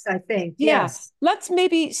good for us, I think. Yeah. Yes. Let's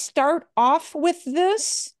maybe start off with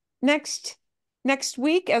this next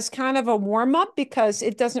week as kind of a warm-up, because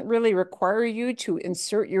it doesn't really require you to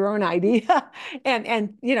insert your own idea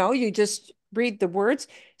and you know, you just read the words.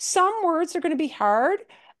 Some words are going to be hard.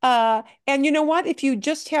 And you know what? If you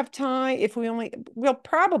just have time, we'll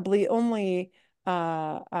probably only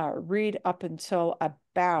read up until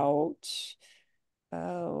about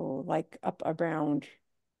like up around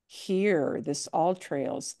here, this all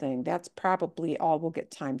trails thing. That's probably all we'll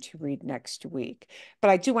get time to read next week.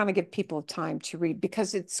 But I do want to give people time to read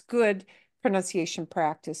because it's good pronunciation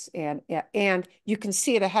practice, and you can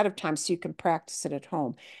see it ahead of time so you can practice it at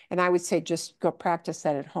home. And I would say just go practice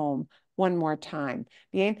that at home one more time.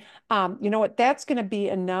 Bien? You know what? That's going to be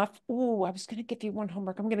enough. Oh, I was going to give you one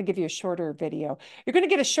homework. I'm going to give you a shorter video. You're going to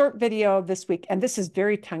get a short video this week, and this is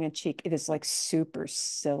very tongue-in-cheek. It is like super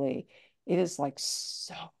silly. It is like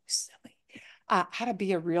so silly. How to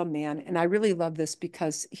be a real man. And I really love this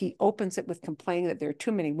because he opens it with complaining that there are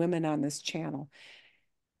too many women on this channel.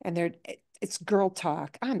 And it's girl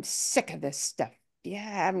talk. I'm sick of this stuff.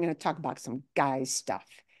 Yeah, I'm going to talk about some guy stuff.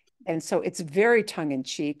 And so it's very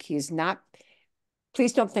tongue-in-cheek. He's not,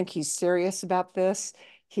 please don't think he's serious about this.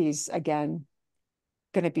 He's, again,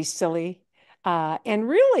 going to be silly. And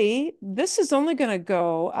really, this is only going to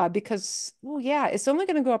go because, well, yeah, it's only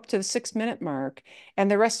going to go up to the 6-minute mark. And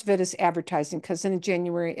the rest of it is advertising, because in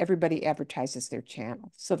January, everybody advertises their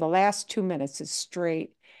channel. So the last 2 minutes is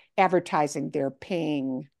straight advertising their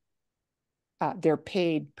paid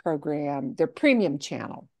program, their premium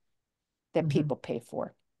channel that people pay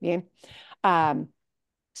for. Bien.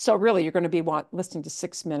 So really, you're going to be listening to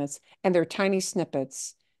 6 minutes, and they're tiny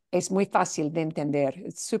snippets. Es muy fácil de entender.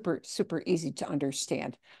 It's super, super easy to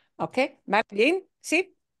understand. Okay, ¿Más bien? ¿Sí?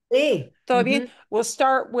 Sí. ¿Todo bien? We'll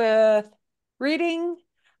start with reading.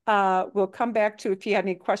 We'll come back to if you have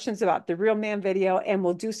any questions about the real man video, and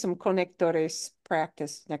we'll do some conectores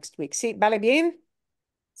practice next week. ¿Sí? ¿Vale bien?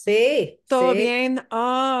 Sí. ¿Todo Sí. bien?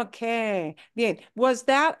 Okay. Bien. Was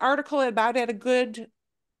that article about at a good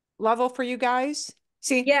level for you guys?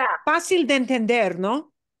 Sí. Yeah. Fácil de entender,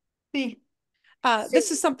 ¿no? Sí. This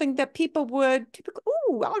is something that people would typically,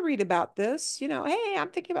 oh, I'll read about this. You know, hey, I'm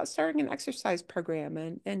thinking about starting an exercise program.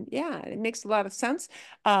 And yeah, it makes a lot of sense.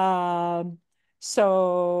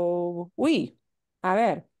 So a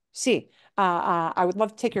ver, sí. I would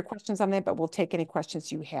love to take your questions on that, but we'll take any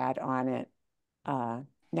questions you had on it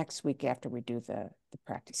next week after we do the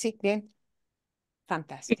practice. Sí, bien.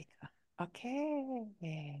 Fantástico. Okay.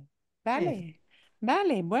 Vale.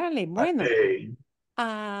 Vale, bueno. Okay.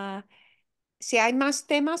 See, hay más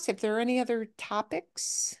temas. If there are any other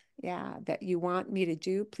topics, that you want me to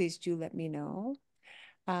do, please do let me know.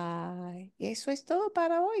 Y eso es todo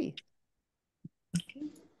para hoy.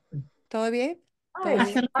 ¿Todo bien? ¿Todo Ay,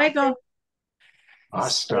 bien? Hasta luego.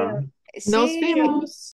 Hasta. Nos Sí. vemos.